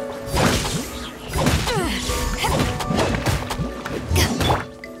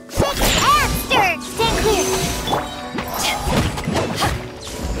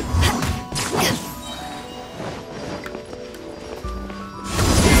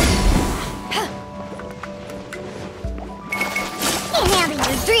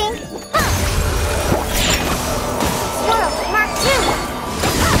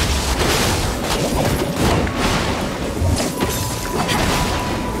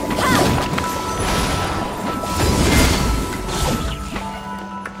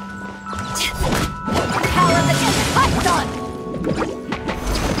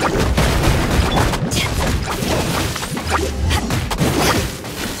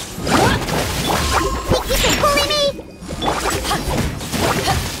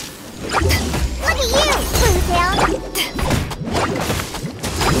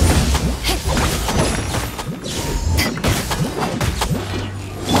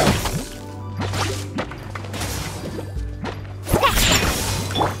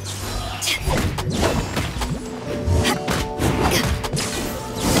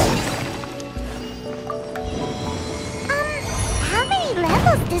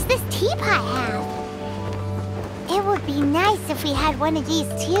 Does this teapot have? It would be nice if we had one of these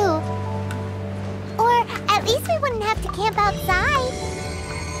too. Or at least we wouldn't have to camp outside.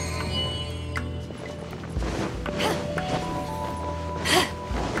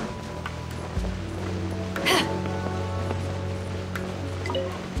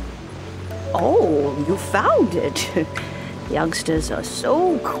 Oh, you found it. Youngsters are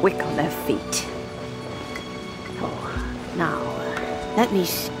so quick on their feet. Oh, now, let me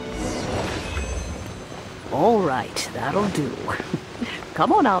see. All right, that'll do.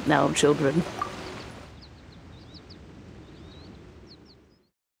 Come on out now, children.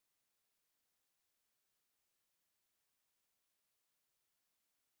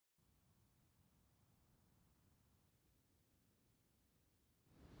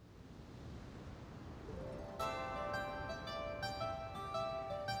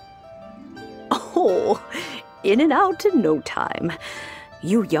 Oh, in and out in no time.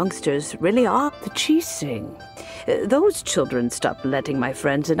 You youngsters really are the cheesing. Those children stopped letting my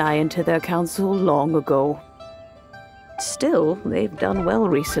friends and I into their council long ago. Still, they've done well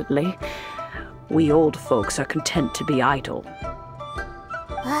recently. We old folks are content to be idle.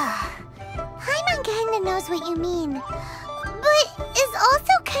 Paimon kinda knows what you mean, but is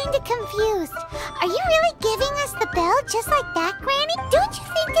also kinda confused. Are you really giving us the bell just like that, Granny? Don't you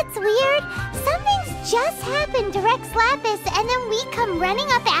think it's weird? Something's just happened to Rex Lapis and then we come running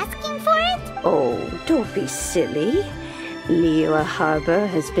up asking for it? Oh, don't be silly. Liyue Harbor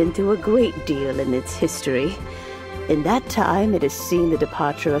has been through a great deal in its history. In that time, it has seen the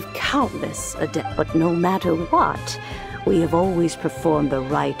departure of countless adepts. But no matter what, we have always performed the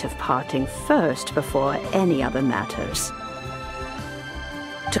rite of parting first before any other matters.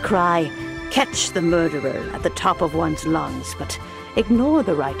 To cry, "Catch the murderer," at the top of one's lungs, but ignore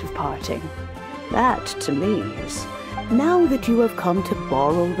the rite of parting. That, to me, is... Now that you have come to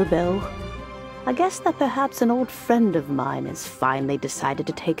borrow the bell, I guess that perhaps an old friend of mine has finally decided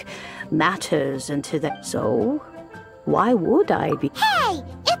to take matters into the... So, why would I be... Hey!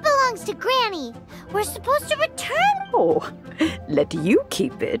 It belongs to Granny! We're supposed to return... Oh, let you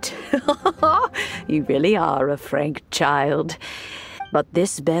keep it. You really are a frank child. But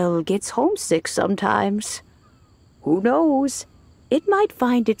this bell gets homesick sometimes. Who knows? It might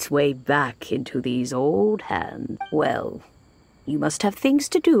find its way back into these old hands. Well, you must have things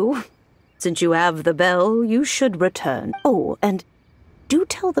to do. Since you have the bell, you should return. Oh, and do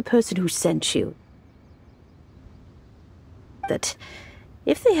tell the person who sent you that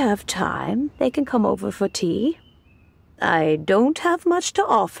if they have time, they can come over for tea. I don't have much to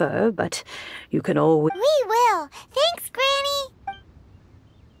offer, but you can always... We will! Thanks, Granny!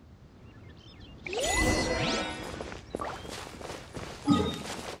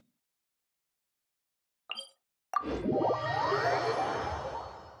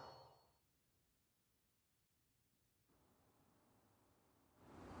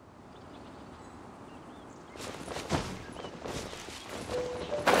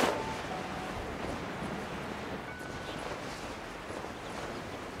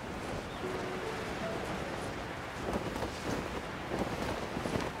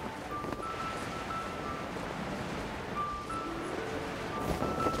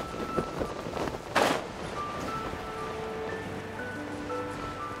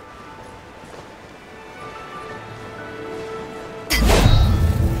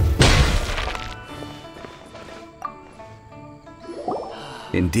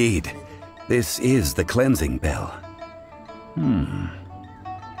 Indeed, this is the cleansing bell.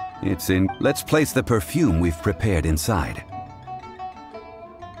 It's in... Let's place the perfume we've prepared inside.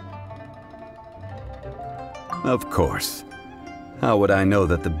 Of course. How would I know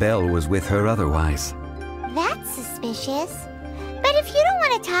that the bell was with her otherwise? That's suspicious. But if you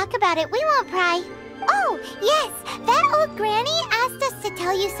don't want to talk about it, we won't pry. Oh, yes, that old granny asked us to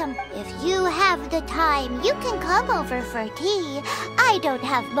tell you some... If you have the time, you can come over for tea. I don't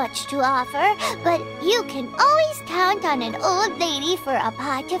have much to offer, but you can always count on an old lady for a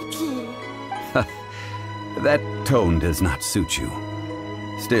pot of tea. That tone does not suit you.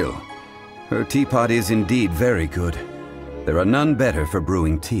 Still, her teapot is indeed very good. There are none better for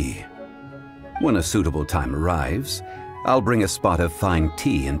brewing tea. When a suitable time arrives, I'll bring a spot of fine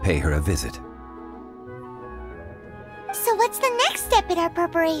tea and pay her a visit. So what's the next step in our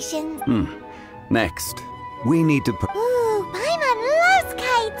preparations? Next, we need to... Ooh, Paimon loves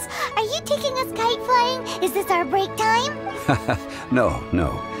kites! Are you taking us kite flying? Is this our break time?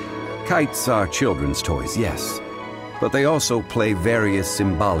 No. Kites are children's toys, yes. But they also play various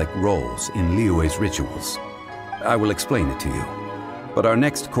symbolic roles in Liyue's rituals. I will explain it to you. But our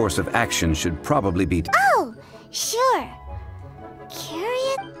next course of action should probably be... Oh, sure. Curious...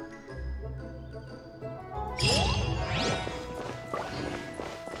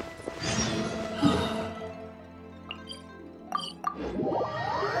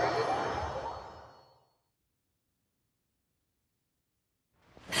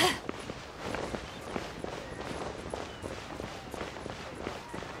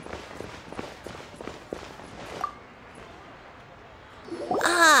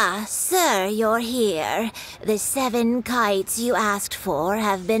 Ah, sir, you're here. The 7 kites you asked for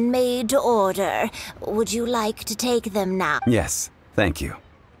have been made to order. Would you like to take them now? Yes, thank you.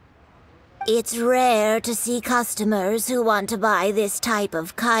 It's rare to see customers who want to buy this type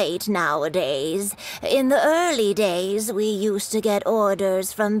of kite nowadays. In the early days, we used to get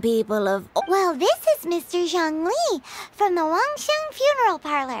orders from people of... Well, this is Mr. Zhongli from the Wangsheng Funeral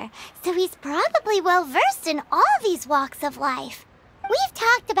Parlor, so he's probably well-versed in all these walks of life. We've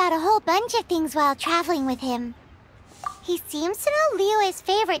talked about a whole bunch of things while traveling with him. He seems to know Liyue's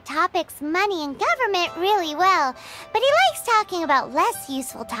favorite topics, money and government, really well, but he likes talking about less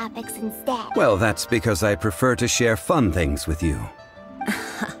useful topics instead. Well, that's because I prefer to share fun things with you.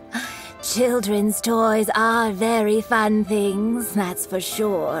 Children's toys are very fun things, that's for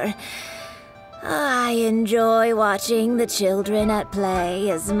sure. I enjoy watching the children at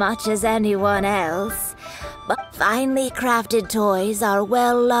play as much as anyone else. But finely crafted toys are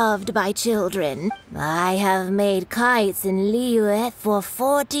well loved by children. I have made kites in Liyue for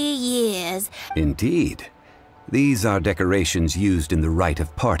 40 years. Indeed. These are decorations used in the rite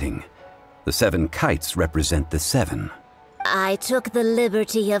of parting. The 7 kites represent the 7. I took the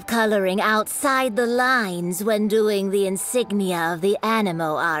liberty of coloring outside the lines when doing the insignia of the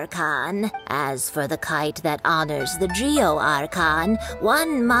Animo Archon. As for the kite that honors the Geo Archon,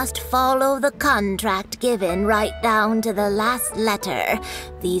 one must follow the contract given right down to the last letter.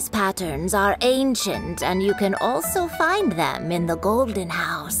 These patterns are ancient, and you can also find them in the Golden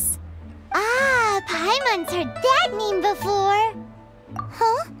House. Ah, Paimon's heard that name before.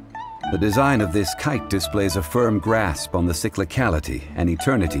 Huh? The design of this kite displays a firm grasp on the cyclicality and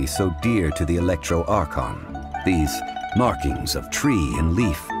eternity so dear to the Electro Archon. These markings of tree and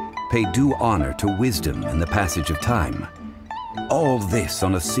leaf pay due honor to wisdom and the passage of time. All this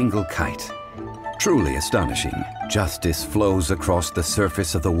on a single kite. Truly astonishing. Justice flows across the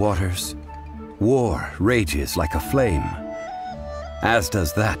surface of the waters. War rages like a flame, as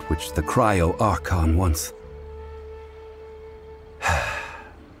does that which the Cryo Archon once...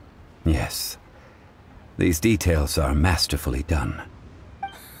 Yes, these details are masterfully done.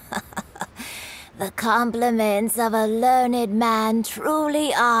 The compliments of a learned man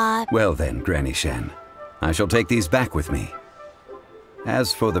truly are... Well then, Granny Shan, I shall take these back with me.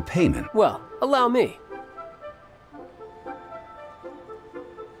 As for the payment... Well, allow me.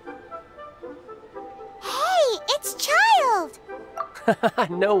 Hey, it's Child!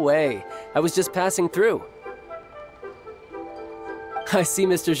 No way. I was just passing through. I see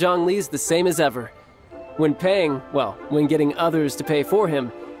Mr. Zhongli's the same as ever. When paying, well, when getting others to pay for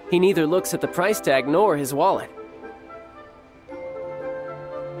him, he neither looks at the price tag nor his wallet.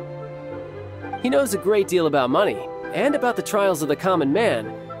 He knows a great deal about money, and about the trials of the common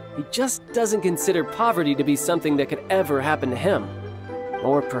man. He just doesn't consider poverty to be something that could ever happen to him.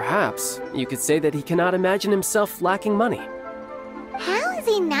 Or perhaps you could say that he cannot imagine himself lacking money. How has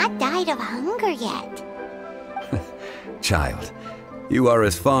he not died of hunger yet? Child, you are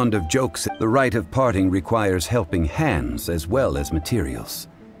as fond of jokes. The rite of parting requires helping hands as well as materials.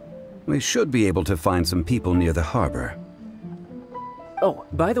 We should be able to find some people near the harbor. Oh,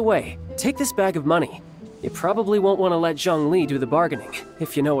 by the way, take this bag of money. You probably won't want to let Zhongli do the bargaining,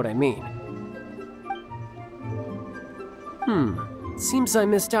 if you know what I mean. Seems I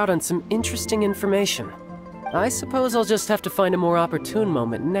missed out on some interesting information. I suppose I'll just have to find a more opportune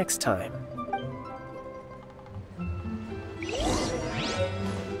moment next time.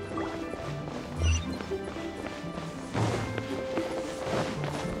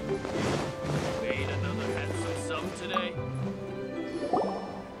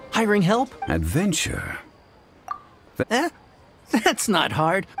 Hiring help? Adventure? That's not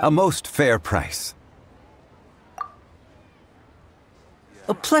hard. A most fair price.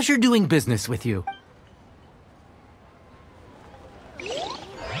 A pleasure doing business with you.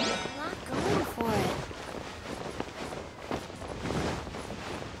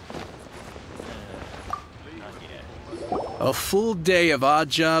 A full day of odd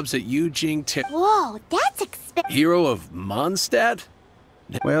jobs at Eugene Whoa, that's expensive. Hero of Mondstadt?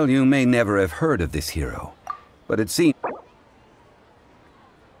 Well, you may never have heard of this hero, but it seems...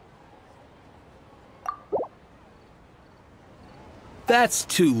 That's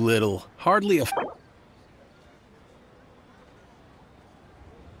too little. Hardly a...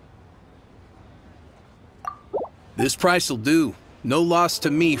 This price'll do. No loss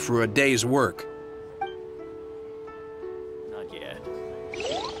to me for a day's work. Not yet.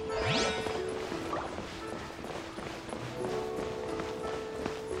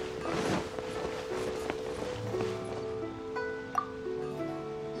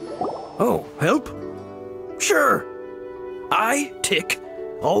 Oh, help? Sure. I, Tick,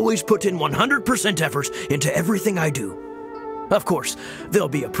 always put in 100% effort into everything I do. Of course, there'll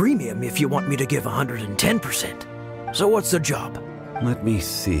be a premium if you want me to give 110%. So what's the job? Let me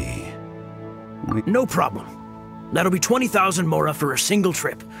see. No problem. That'll be 20,000 mora for a single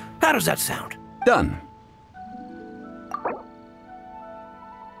trip. How does that sound? Done.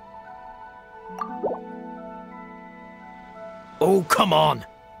 Oh, come on.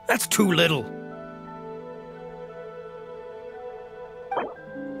 That's too little.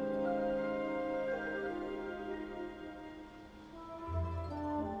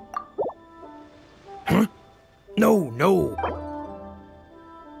 Huh? No.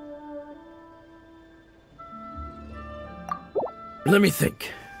 Let me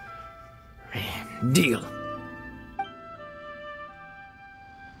think. Deal.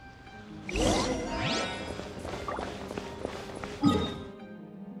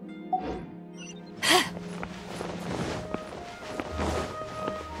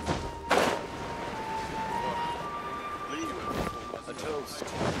 A toast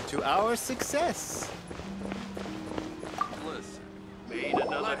to our success.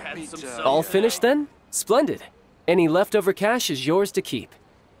 All finished then? Splendid. Any leftover cash is yours to keep.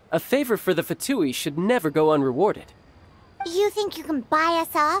 A favor for the Fatui should never go unrewarded. You think you can buy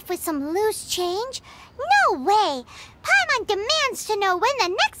us off with some loose change? No way! Paimon demands to know when the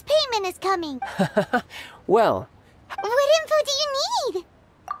next payment is coming! Well... What info do you need?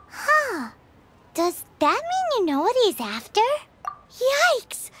 Huh. Does that mean you know what he's after?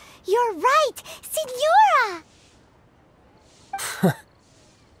 Yikes! You're right! Signora!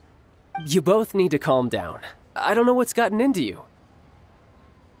 You both need to calm down. I don't know what's gotten into you.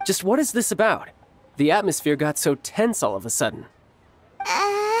 Just what is this about? The atmosphere got so tense all of a sudden.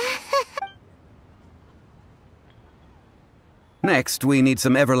 Next, we need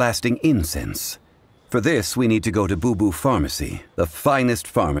some everlasting incense. For this, we need to go to Boo Boo Pharmacy, the finest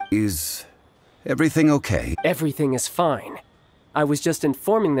pharmacy. Is everything okay? Everything is fine. I was just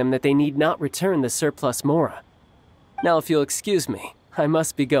informing them that they need not return the surplus Mora. Now, if you'll excuse me, I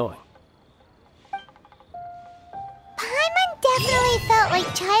must be going. Paimon definitely felt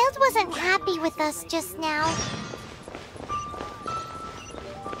like Childe wasn't happy with us just now.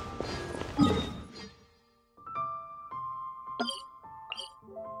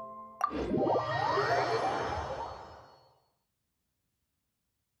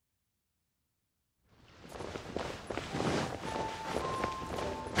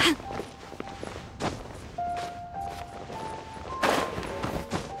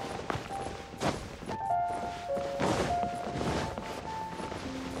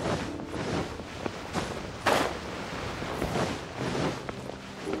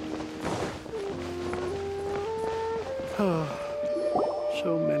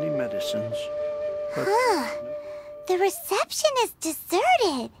 So many medicines. But... The reception is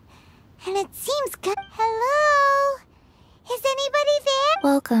deserted. And it seems Hello? Is anybody there?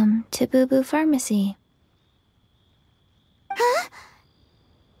 Welcome to Boo Boo Pharmacy. Huh?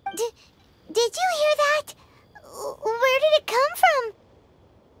 Did you hear that? Where did it come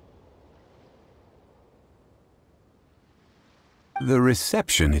from? The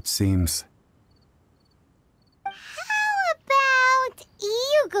reception, it seems.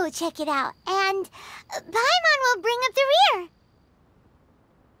 You go check it out, and Paimon will bring up the rear.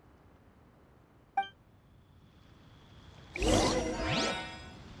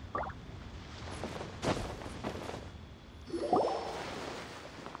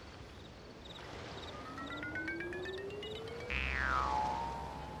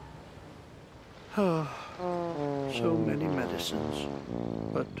 So many medicines,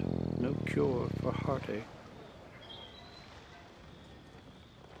 but no cure for heartache.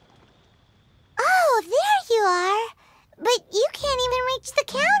 Oh, there you are! But you can't even reach the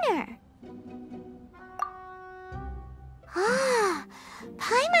counter! Ah,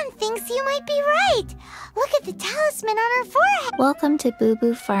 Paimon thinks you might be right! Look at the talisman on her forehead! Welcome to Boo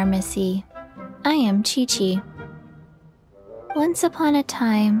Boo Pharmacy. I am Chi-Chi. Once upon a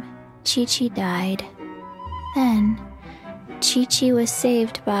time, Chi-Chi died. Then, Chi-Chi was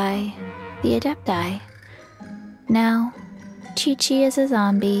saved by the Adepti. Now, Chi-Chi is a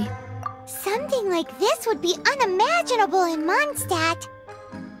zombie. Something like this would be unimaginable in Mondstadt.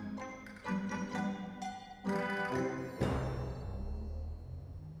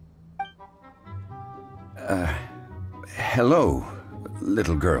 Hello,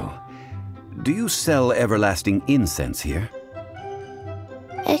 little girl. Do you sell everlasting incense here?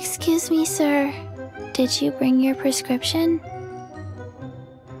 Excuse me, sir. Did you bring your prescription?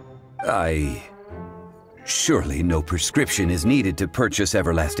 Surely no prescription is needed to purchase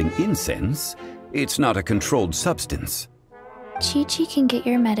everlasting incense. It's not a controlled substance. Chi-Chi can get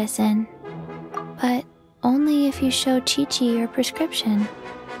your medicine, but only if you show Chi-Chi your prescription.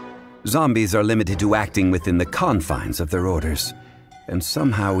 Zombies are limited to acting within the confines of their orders. And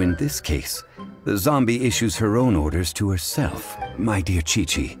somehow in this case, the zombie issues her own orders to herself. My dear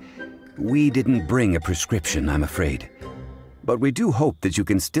Chi-Chi, we didn't bring a prescription, I'm afraid. But we do hope that you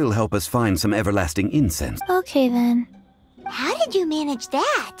can still help us find some everlasting incense. Okay then. How did you manage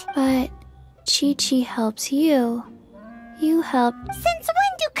that? But Chi-Chi helps you. You help. Since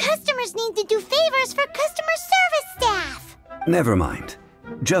when do customers need to do favors for customer service staff? Never mind.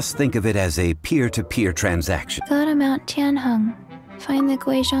 Just think of it as a peer-to-peer transaction. Go to Mount Tianheng, find the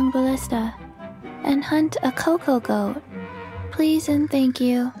Guizhong Ballista, and hunt a cocoa goat. Please and thank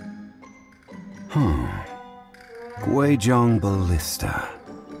you. Guizhong Ballista.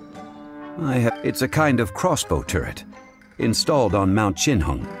 It's a kind of crossbow turret, installed on Mount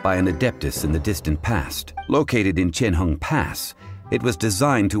Qinheng by an adeptus in the distant past. Located in Qinheng Pass, it was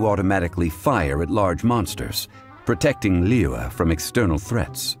designed to automatically fire at large monsters, protecting Liyue from external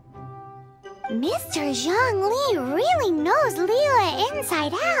threats. Mr. Zhongli really knows Liyue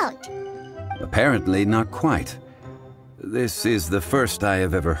inside out. Apparently not quite. This is the first I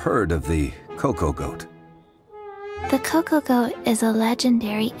have ever heard of the Coco Goat. The Coco Goat is a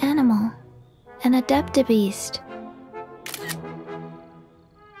legendary animal, an adeptabeast.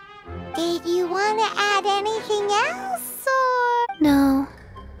 Did you want to add anything else, or...? No,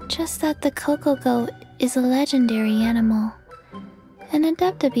 just that the Coco Goat is a legendary animal, an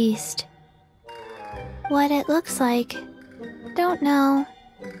adeptabeast. What it looks like, don't know.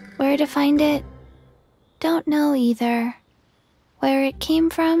 Where to find it, don't know either. Where it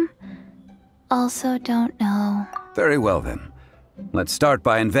came from, also don't know. Very well then. Let's start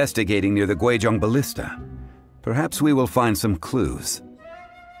by investigating near the Guizhong Ballista. Perhaps we will find some clues.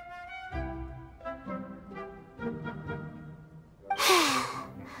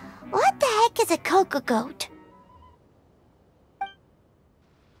 What the heck is a Coco Goat?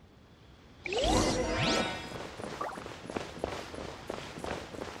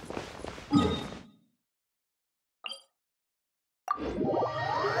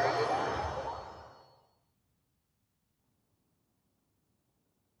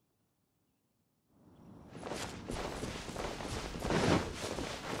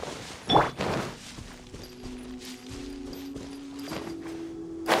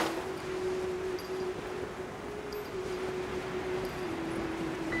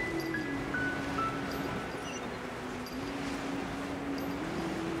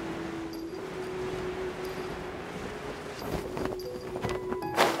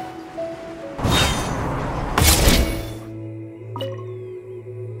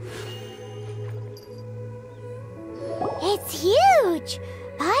 It's huge!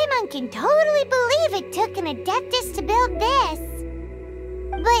 Paimon can totally believe it took an Adeptus to build this.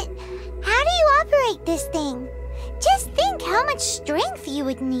 But how do you operate this thing? Just think how much strength you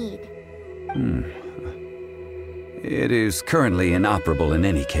would need. It is currently inoperable in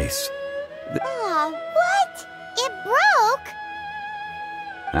any case. Aw, what? It broke?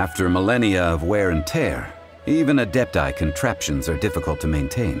 After millennia of wear and tear, even Adepti contraptions are difficult to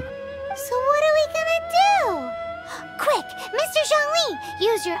maintain. So what are we gonna do? Quick, Mr. Zhongli,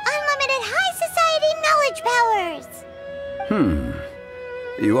 use your unlimited high society knowledge powers!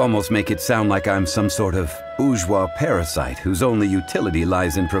 You almost make it sound like I'm some sort of bourgeois parasite whose only utility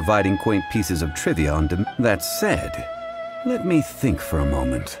lies in providing quaint pieces of trivia on demand. That said, let me think for a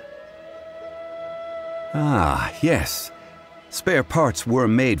moment. Ah, yes. Spare parts were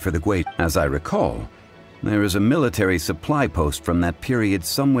made for the Guizhong. As I recall, there is a military supply post from that period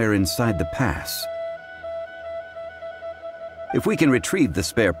somewhere inside the pass. If we can retrieve the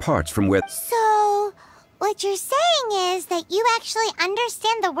spare parts from where... So, what you're saying is that you actually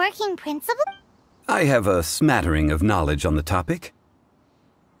understand the working principle? I have a smattering of knowledge on the topic.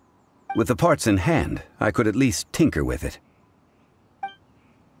 With the parts in hand, I could at least tinker with it.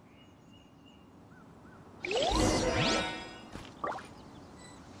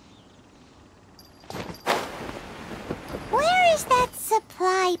 Where is that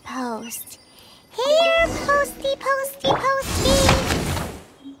supply post? Here, posty, posty, posty!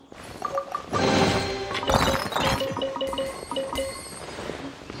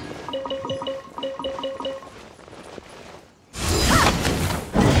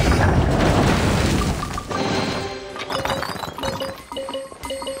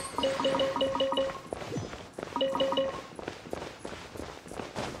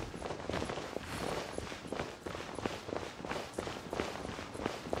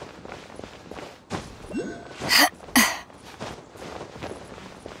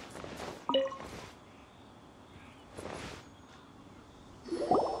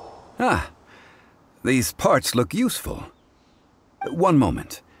 Ah, these parts look useful. One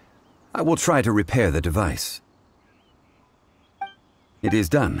moment. I will try to repair the device. It is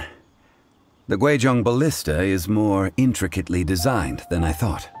done. The Guizhong Ballista is more intricately designed than I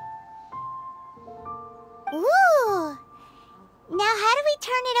thought. Ooh! Now how do we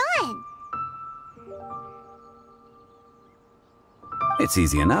turn it on? It's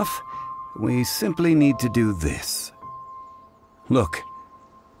easy enough. We simply need to do this. Look,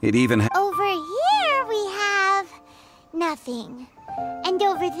 it even Over here we have... nothing. And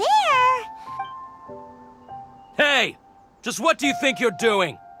over there... Hey! Just what do you think you're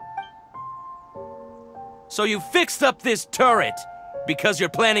doing? So you fixed up this turret because you're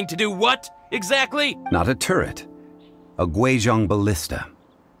planning to do what, exactly? Not a turret. A Guizhong Ballista.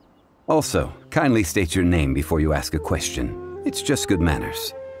 Also, kindly state your name before you ask a question. It's just good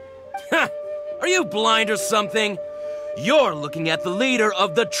manners. Ha! Are you blind or something? You're looking at the leader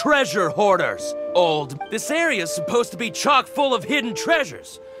of the treasure hoarders, old. This area's supposed to be chock full of hidden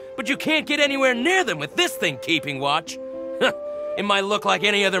treasures, but you can't get anywhere near them with this thing keeping watch. It might look like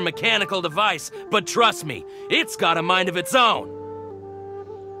any other mechanical device, but trust me, it's got a mind of its own.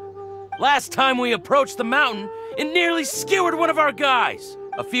 Last time we approached the mountain, it nearly skewered one of our guys.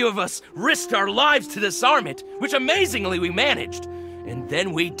 A few of us risked our lives to disarm it, which amazingly we managed. And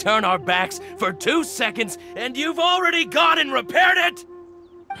then we turn our backs for 2 seconds, and you've already gone and repaired it?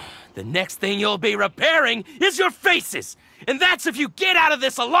 The next thing you'll be repairing is your faces! And that's if you get out of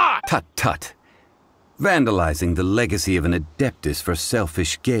this alive! Tut tut. Vandalizing the legacy of an Adeptus for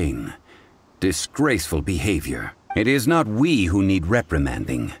selfish gain. Disgraceful behavior. It is not we who need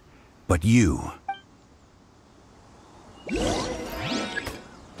reprimanding, but you.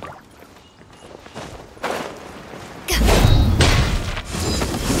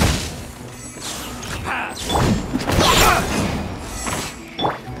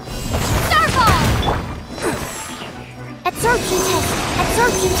 Absorption test!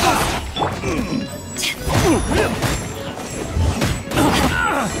 Absorption test!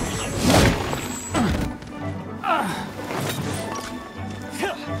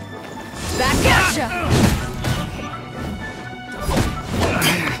 Back at ya!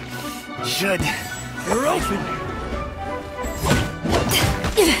 Should. You're open!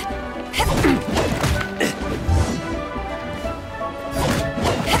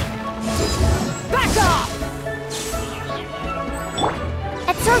 Back off!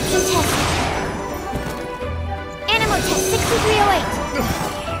 Absorption test. Animal test 6308.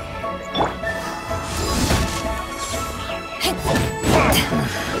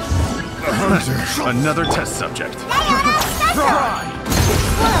 Another test subject. Try!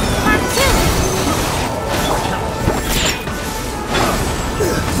 Mark 2.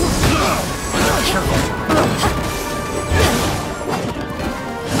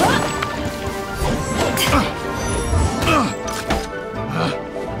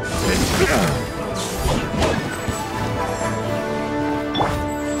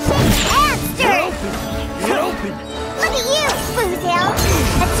 You're open! Look at you, Foozale!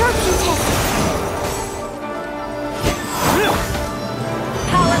 Absorption test.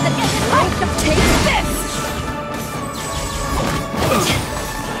 Power the light of take this!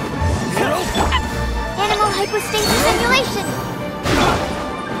 Animal hypostasis simulation.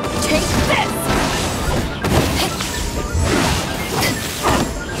 Take this!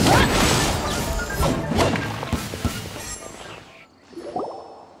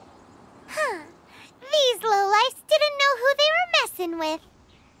 These lowlifes didn't know who they were messing with.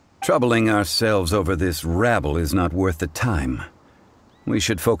 Troubling ourselves over this rabble is not worth the time. We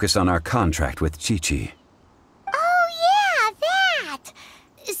should focus on our contract with Chi-Chi. Oh yeah, that!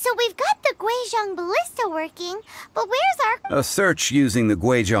 So we've got the Guizhong ballista working, but where's our... A search using the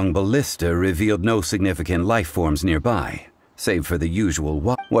Guizhong ballista revealed no significant life forms nearby, save for the usual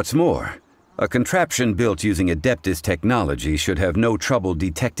What's more, a contraption built using Adeptus technology should have no trouble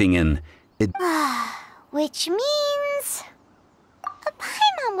detecting an... Which means...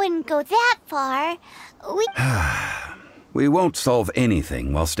 Paimon wouldn't go that far. We won't solve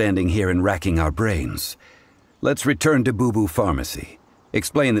anything while standing here and racking our brains. Let's return to Boo Boo Pharmacy.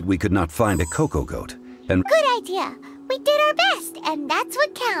 Explain that we could not find a cocoa goat, and... Good idea. We did our best, and that's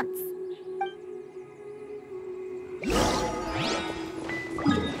what counts.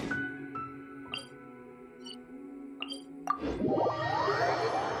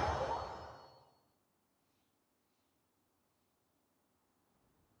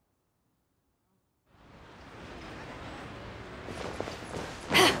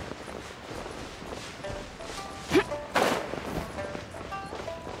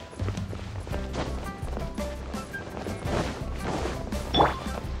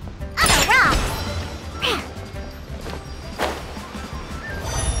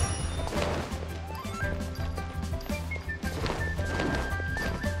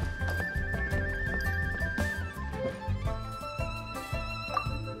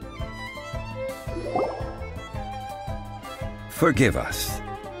 Forgive us.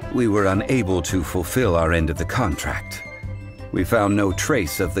 We were unable to fulfill our end of the contract. We found no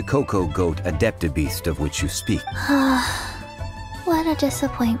trace of the Cocoa Goat Adeptibeast of which you speak. What a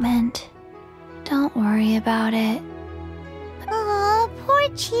disappointment. Don't worry about it. Aw, poor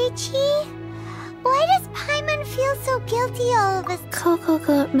Chi-Chi. Why does Paimon feel so guilty all of us? Cocoa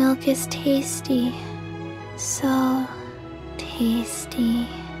goat milk is tasty. So tasty.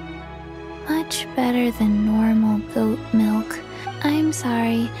 Much better than normal goat milk. I'm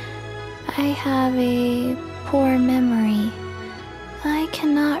sorry. I have a poor memory. I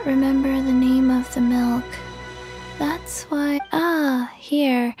cannot remember the name of the milk. That's why...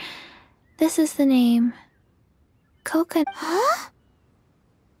 here. This is the name. Coconut... Huh?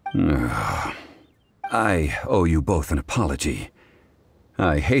 I owe you both an apology.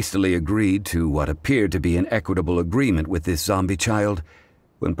 I hastily agreed to what appeared to be an equitable agreement with this zombie child,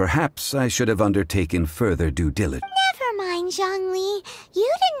 when perhaps I should have undertaken further due diligence. Never mind, Zhongli.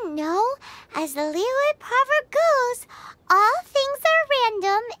 You didn't know. As the Liyue proverb goes, all things are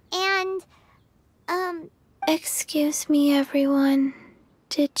random and, Excuse me, everyone.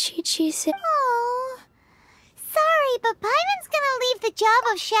 Did Chi-Chi say... Oh... Sorry, but Paimon's gonna leave the job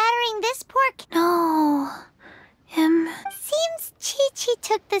of shattering this pork. No... Seems Chi-Chi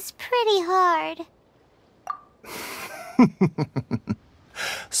took this pretty hard.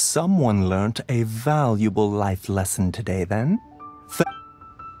 Someone learnt a valuable life lesson today, then.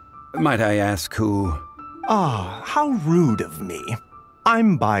 Might I ask who? Ah, how rude of me.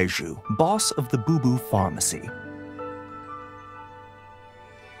 I'm Baiju, boss of the Boo Boo Pharmacy.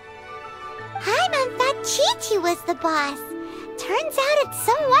 Paimon thought Chi-Chi was the boss. Turns out it's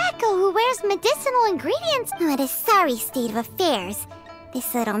some wacko who wears medicinal ingredients. What a sorry state of affairs.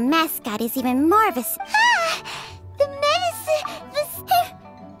 This little mascot is even more of a... The medicine...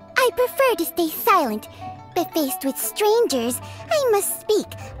 I prefer to stay silent, but faced with strangers, I must speak,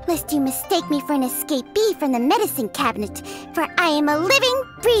 lest you mistake me for an escapee from the medicine cabinet, for I am a living,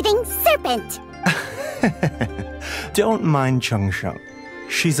 breathing serpent! Don't mind Chung Sheng.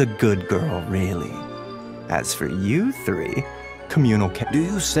 She's a good girl, really. As for you three, communal... Do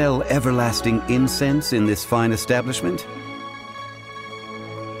you sell everlasting incense in this fine establishment?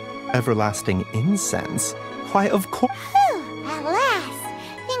 Everlasting incense? Why, of course... Whew, at last.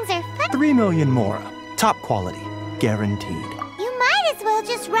 Things are fun. 3 million more. Top quality. Guaranteed. You might as well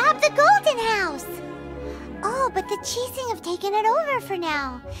just rob the Golden House. Oh, but the Qixing have taken it over for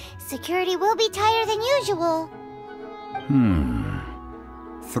now. Security will be tighter than usual.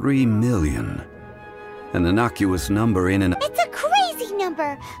 3 million. An innocuous number in an... It's a crazy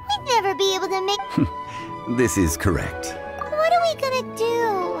number. We'd never be able to make... This is correct. What are we gonna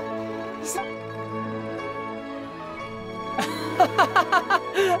do?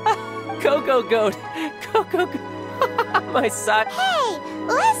 Coco Goat! Coco Goat! My side... Hey!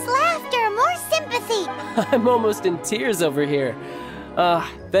 Less laughter, more sympathy! I'm almost in tears over here.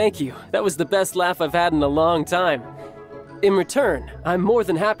 Thank you. That was the best laugh I've had in a long time. In return, I'm more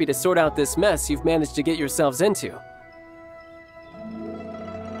than happy to sort out this mess you've managed to get yourselves into.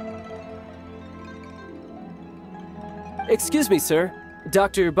 Excuse me, sir.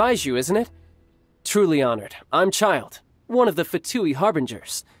 Dr. Baiju, isn't it? Truly honored. I'm Child, one of the Fatui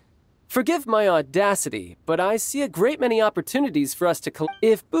Harbingers. Forgive my audacity, but I see a great many opportunities for us to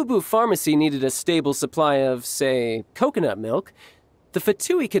If Boo Boo Pharmacy needed a stable supply of, say, coconut milk, the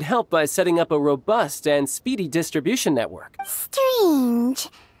Fatui could help by setting up a robust and speedy distribution network. Strange.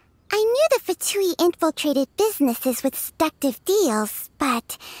 I knew the Fatui infiltrated businesses with seductive deals,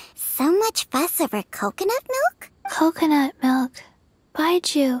 but so much fuss over coconut milk? Coconut milk.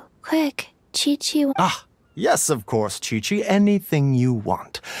 Baiju, quick. Chi-Chi... Ah, yes, of course, Chi-Chi. Anything you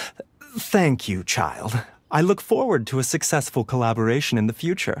want. Thank you, Child. I look forward to a successful collaboration in the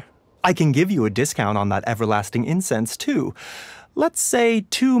future. I can give you a discount on that everlasting incense, too. Let's say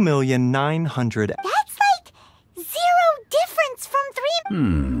 2,900,000. That's like 0 difference from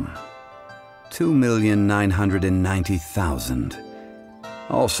 2,990,000.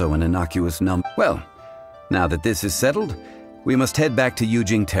 Also an innocuous number. Well, now that this is settled, we must head back to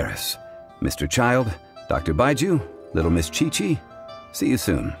Yujing Terrace. Mr. Child, Dr. Baiju, little Miss Chi-Chi, see you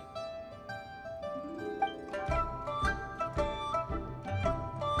soon.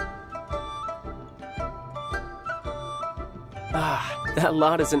 That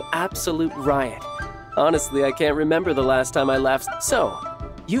lot is an absolute riot. Honestly, I can't remember the last time I laughed. So,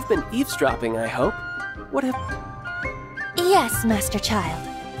 you've been eavesdropping, I hope? What have... Yes, Master Child.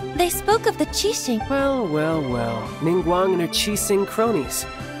 They spoke of the Qixing. Well. Ningguang and her Qixing cronies.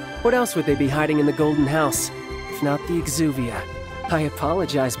 What else would they be hiding in the Golden House, if not the Exuvia? I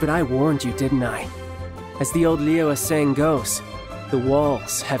apologize, but I warned you, didn't I? As the old Liyue saying goes, the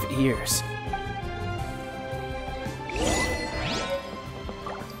walls have ears.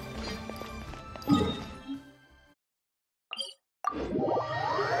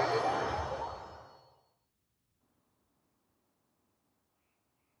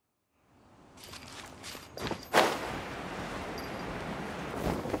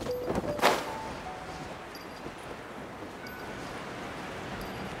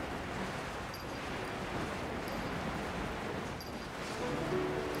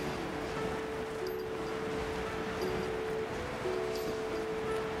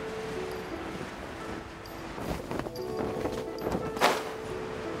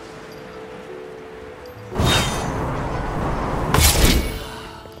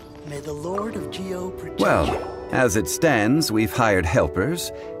 May the Lord of Geo protect Well, As it stands, we've hired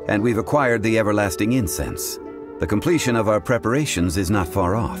helpers, and we've acquired the everlasting incense. The completion of our preparations is not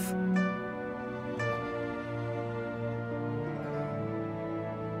far off.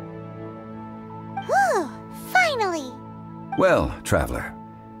 Whew, finally! Well, traveler,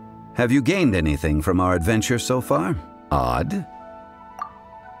 have you gained anything from our adventure so far? Odd?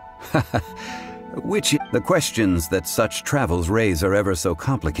 The questions that such travels raise are ever so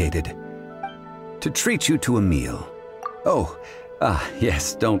complicated. To treat you to a meal.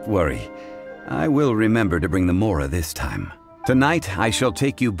 Yes, don't worry. I will remember to bring the Mora this time. Tonight, I shall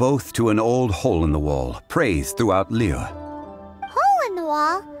take you both to an old hole-in-the-wall, praised throughout Liyue. Hole in the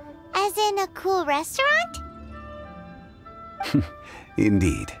wall? As in a cool restaurant?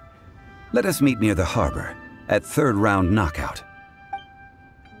 Indeed. Let us meet near the harbor, at third round knockout.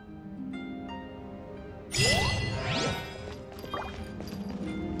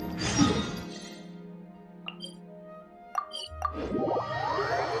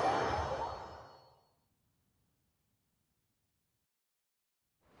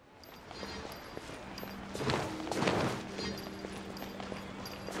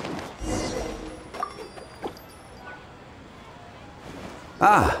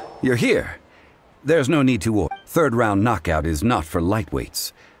 Ah, you're here. There's no need to worry. Third round knockout is not for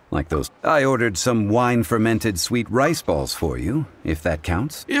lightweights, like those. I ordered some wine-fermented sweet rice balls for you, if that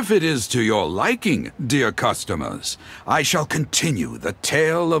counts. If it is to your liking, dear customers, I shall continue the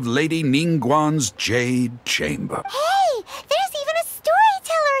tale of Lady Ningguang's Jade Chamber. Hey, there's even a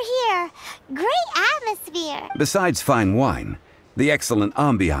storyteller here! Great atmosphere! Besides fine wine, the excellent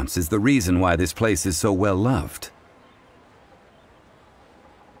ambiance is the reason why this place is so well loved.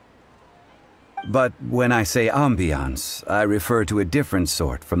 But when I say ambiance, I refer to a different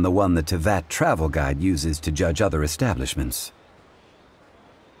sort from the one the Teyvat travel guide uses to judge other establishments.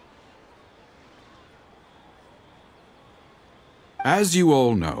 As you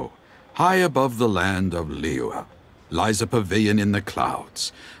all know, high above the land of Liyue lies a pavilion in the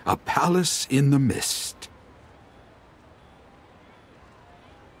clouds, a palace in the mist.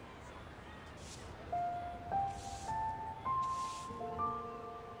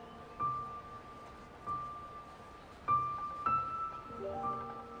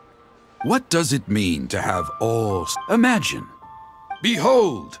 What does it mean to have all? Imagine.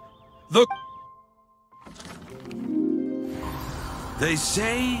 Behold, They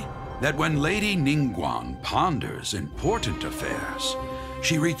say that when Lady Ningguang ponders important affairs,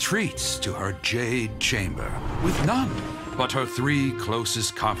 she retreats to her Jade Chamber with none but her 3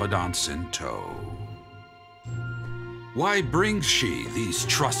 closest confidants in tow. Why brings she these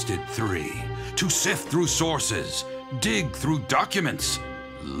trusted 3 to sift through sources, dig through documents,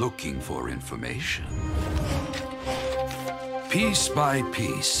 looking for information? Piece by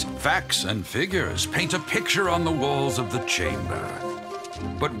piece, facts and figures paint a picture on the walls of the chamber.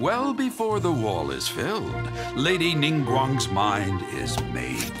 But well before the wall is filled, Lady Ningguang's mind is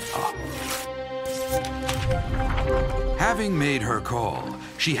made up. Having made her call,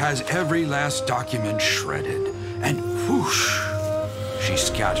 she has every last document shredded, and whoosh, she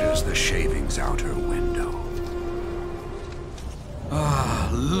scatters the shavings out her window. Ah,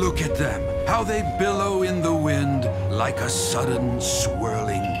 look at them, how they billow in the wind like a sudden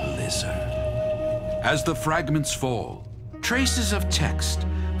swirling blizzard. As the fragments fall, traces of text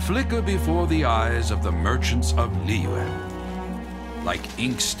flicker before the eyes of the merchants of Liyue, like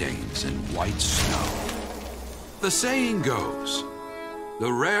ink stains in white snow. The saying goes,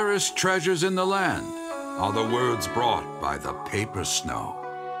 the rarest treasures in the land are the words brought by the paper snow.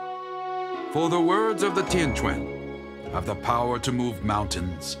 For the words of the Tianquan have the power to move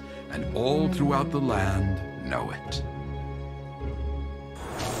mountains, and all throughout the land know it.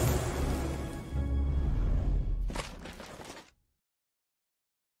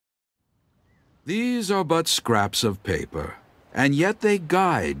 These are but scraps of paper, and yet they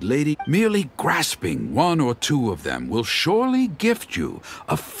guide Lady. Merely grasping 1 or 2 of them will surely gift you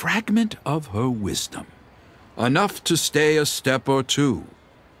a fragment of her wisdom, enough to stay a step or 2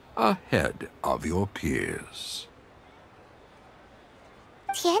 ahead of your peers.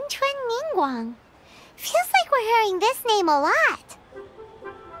 Tianquan Ningguang. Feels like we're hearing this name a lot.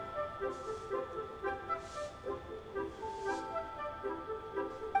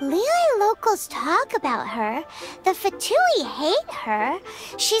 Liyue locals talk about her. The Fatui hate her.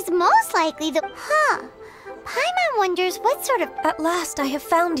 She's most likely the... Paimon wonders what sort of... At last I have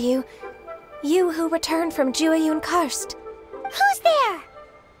found you. You who returned from Jueyun Karst. Who's there?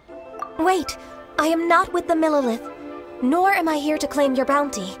 Wait, I am not with the Millelith. Nor am I here to claim your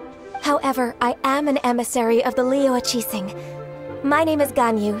bounty. However, I am an emissary of the Liyue Chising. My name is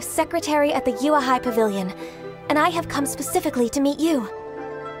Ganyu, secretary at the Yuehai Pavilion, and I have come specifically to meet you.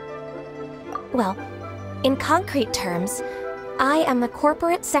 Well, in concrete terms, I am the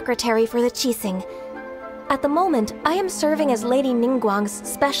corporate secretary for the Qixing. At the moment, I am serving as Lady Ningguang's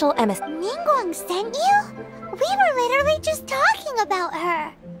special emissary. Ningguang sent you? We were literally just talking about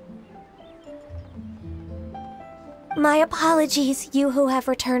her. My apologies, you who have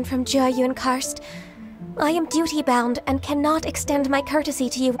returned from Jiayun Karst. I am duty-bound and cannot extend my courtesy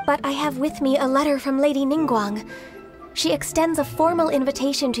to you, but I have with me a letter from Lady Ningguang. She extends a formal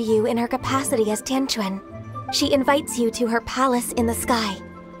invitation to you in her capacity as Tianquan. She invites you to her palace in the sky.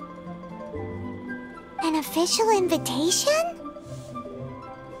 An official invitation?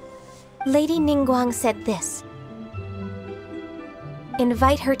 Lady Ningguang said this.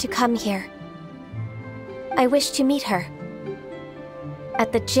 Invite her to come here. I wish to meet her.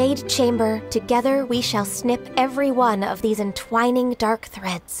 At the Jade Chamber, together we shall snip every one of these entwining dark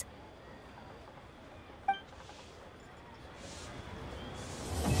threads.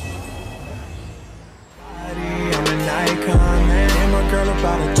 I'm an icon, man. And my girl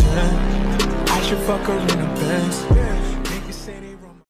about a 10. I should fuck her in a Benz.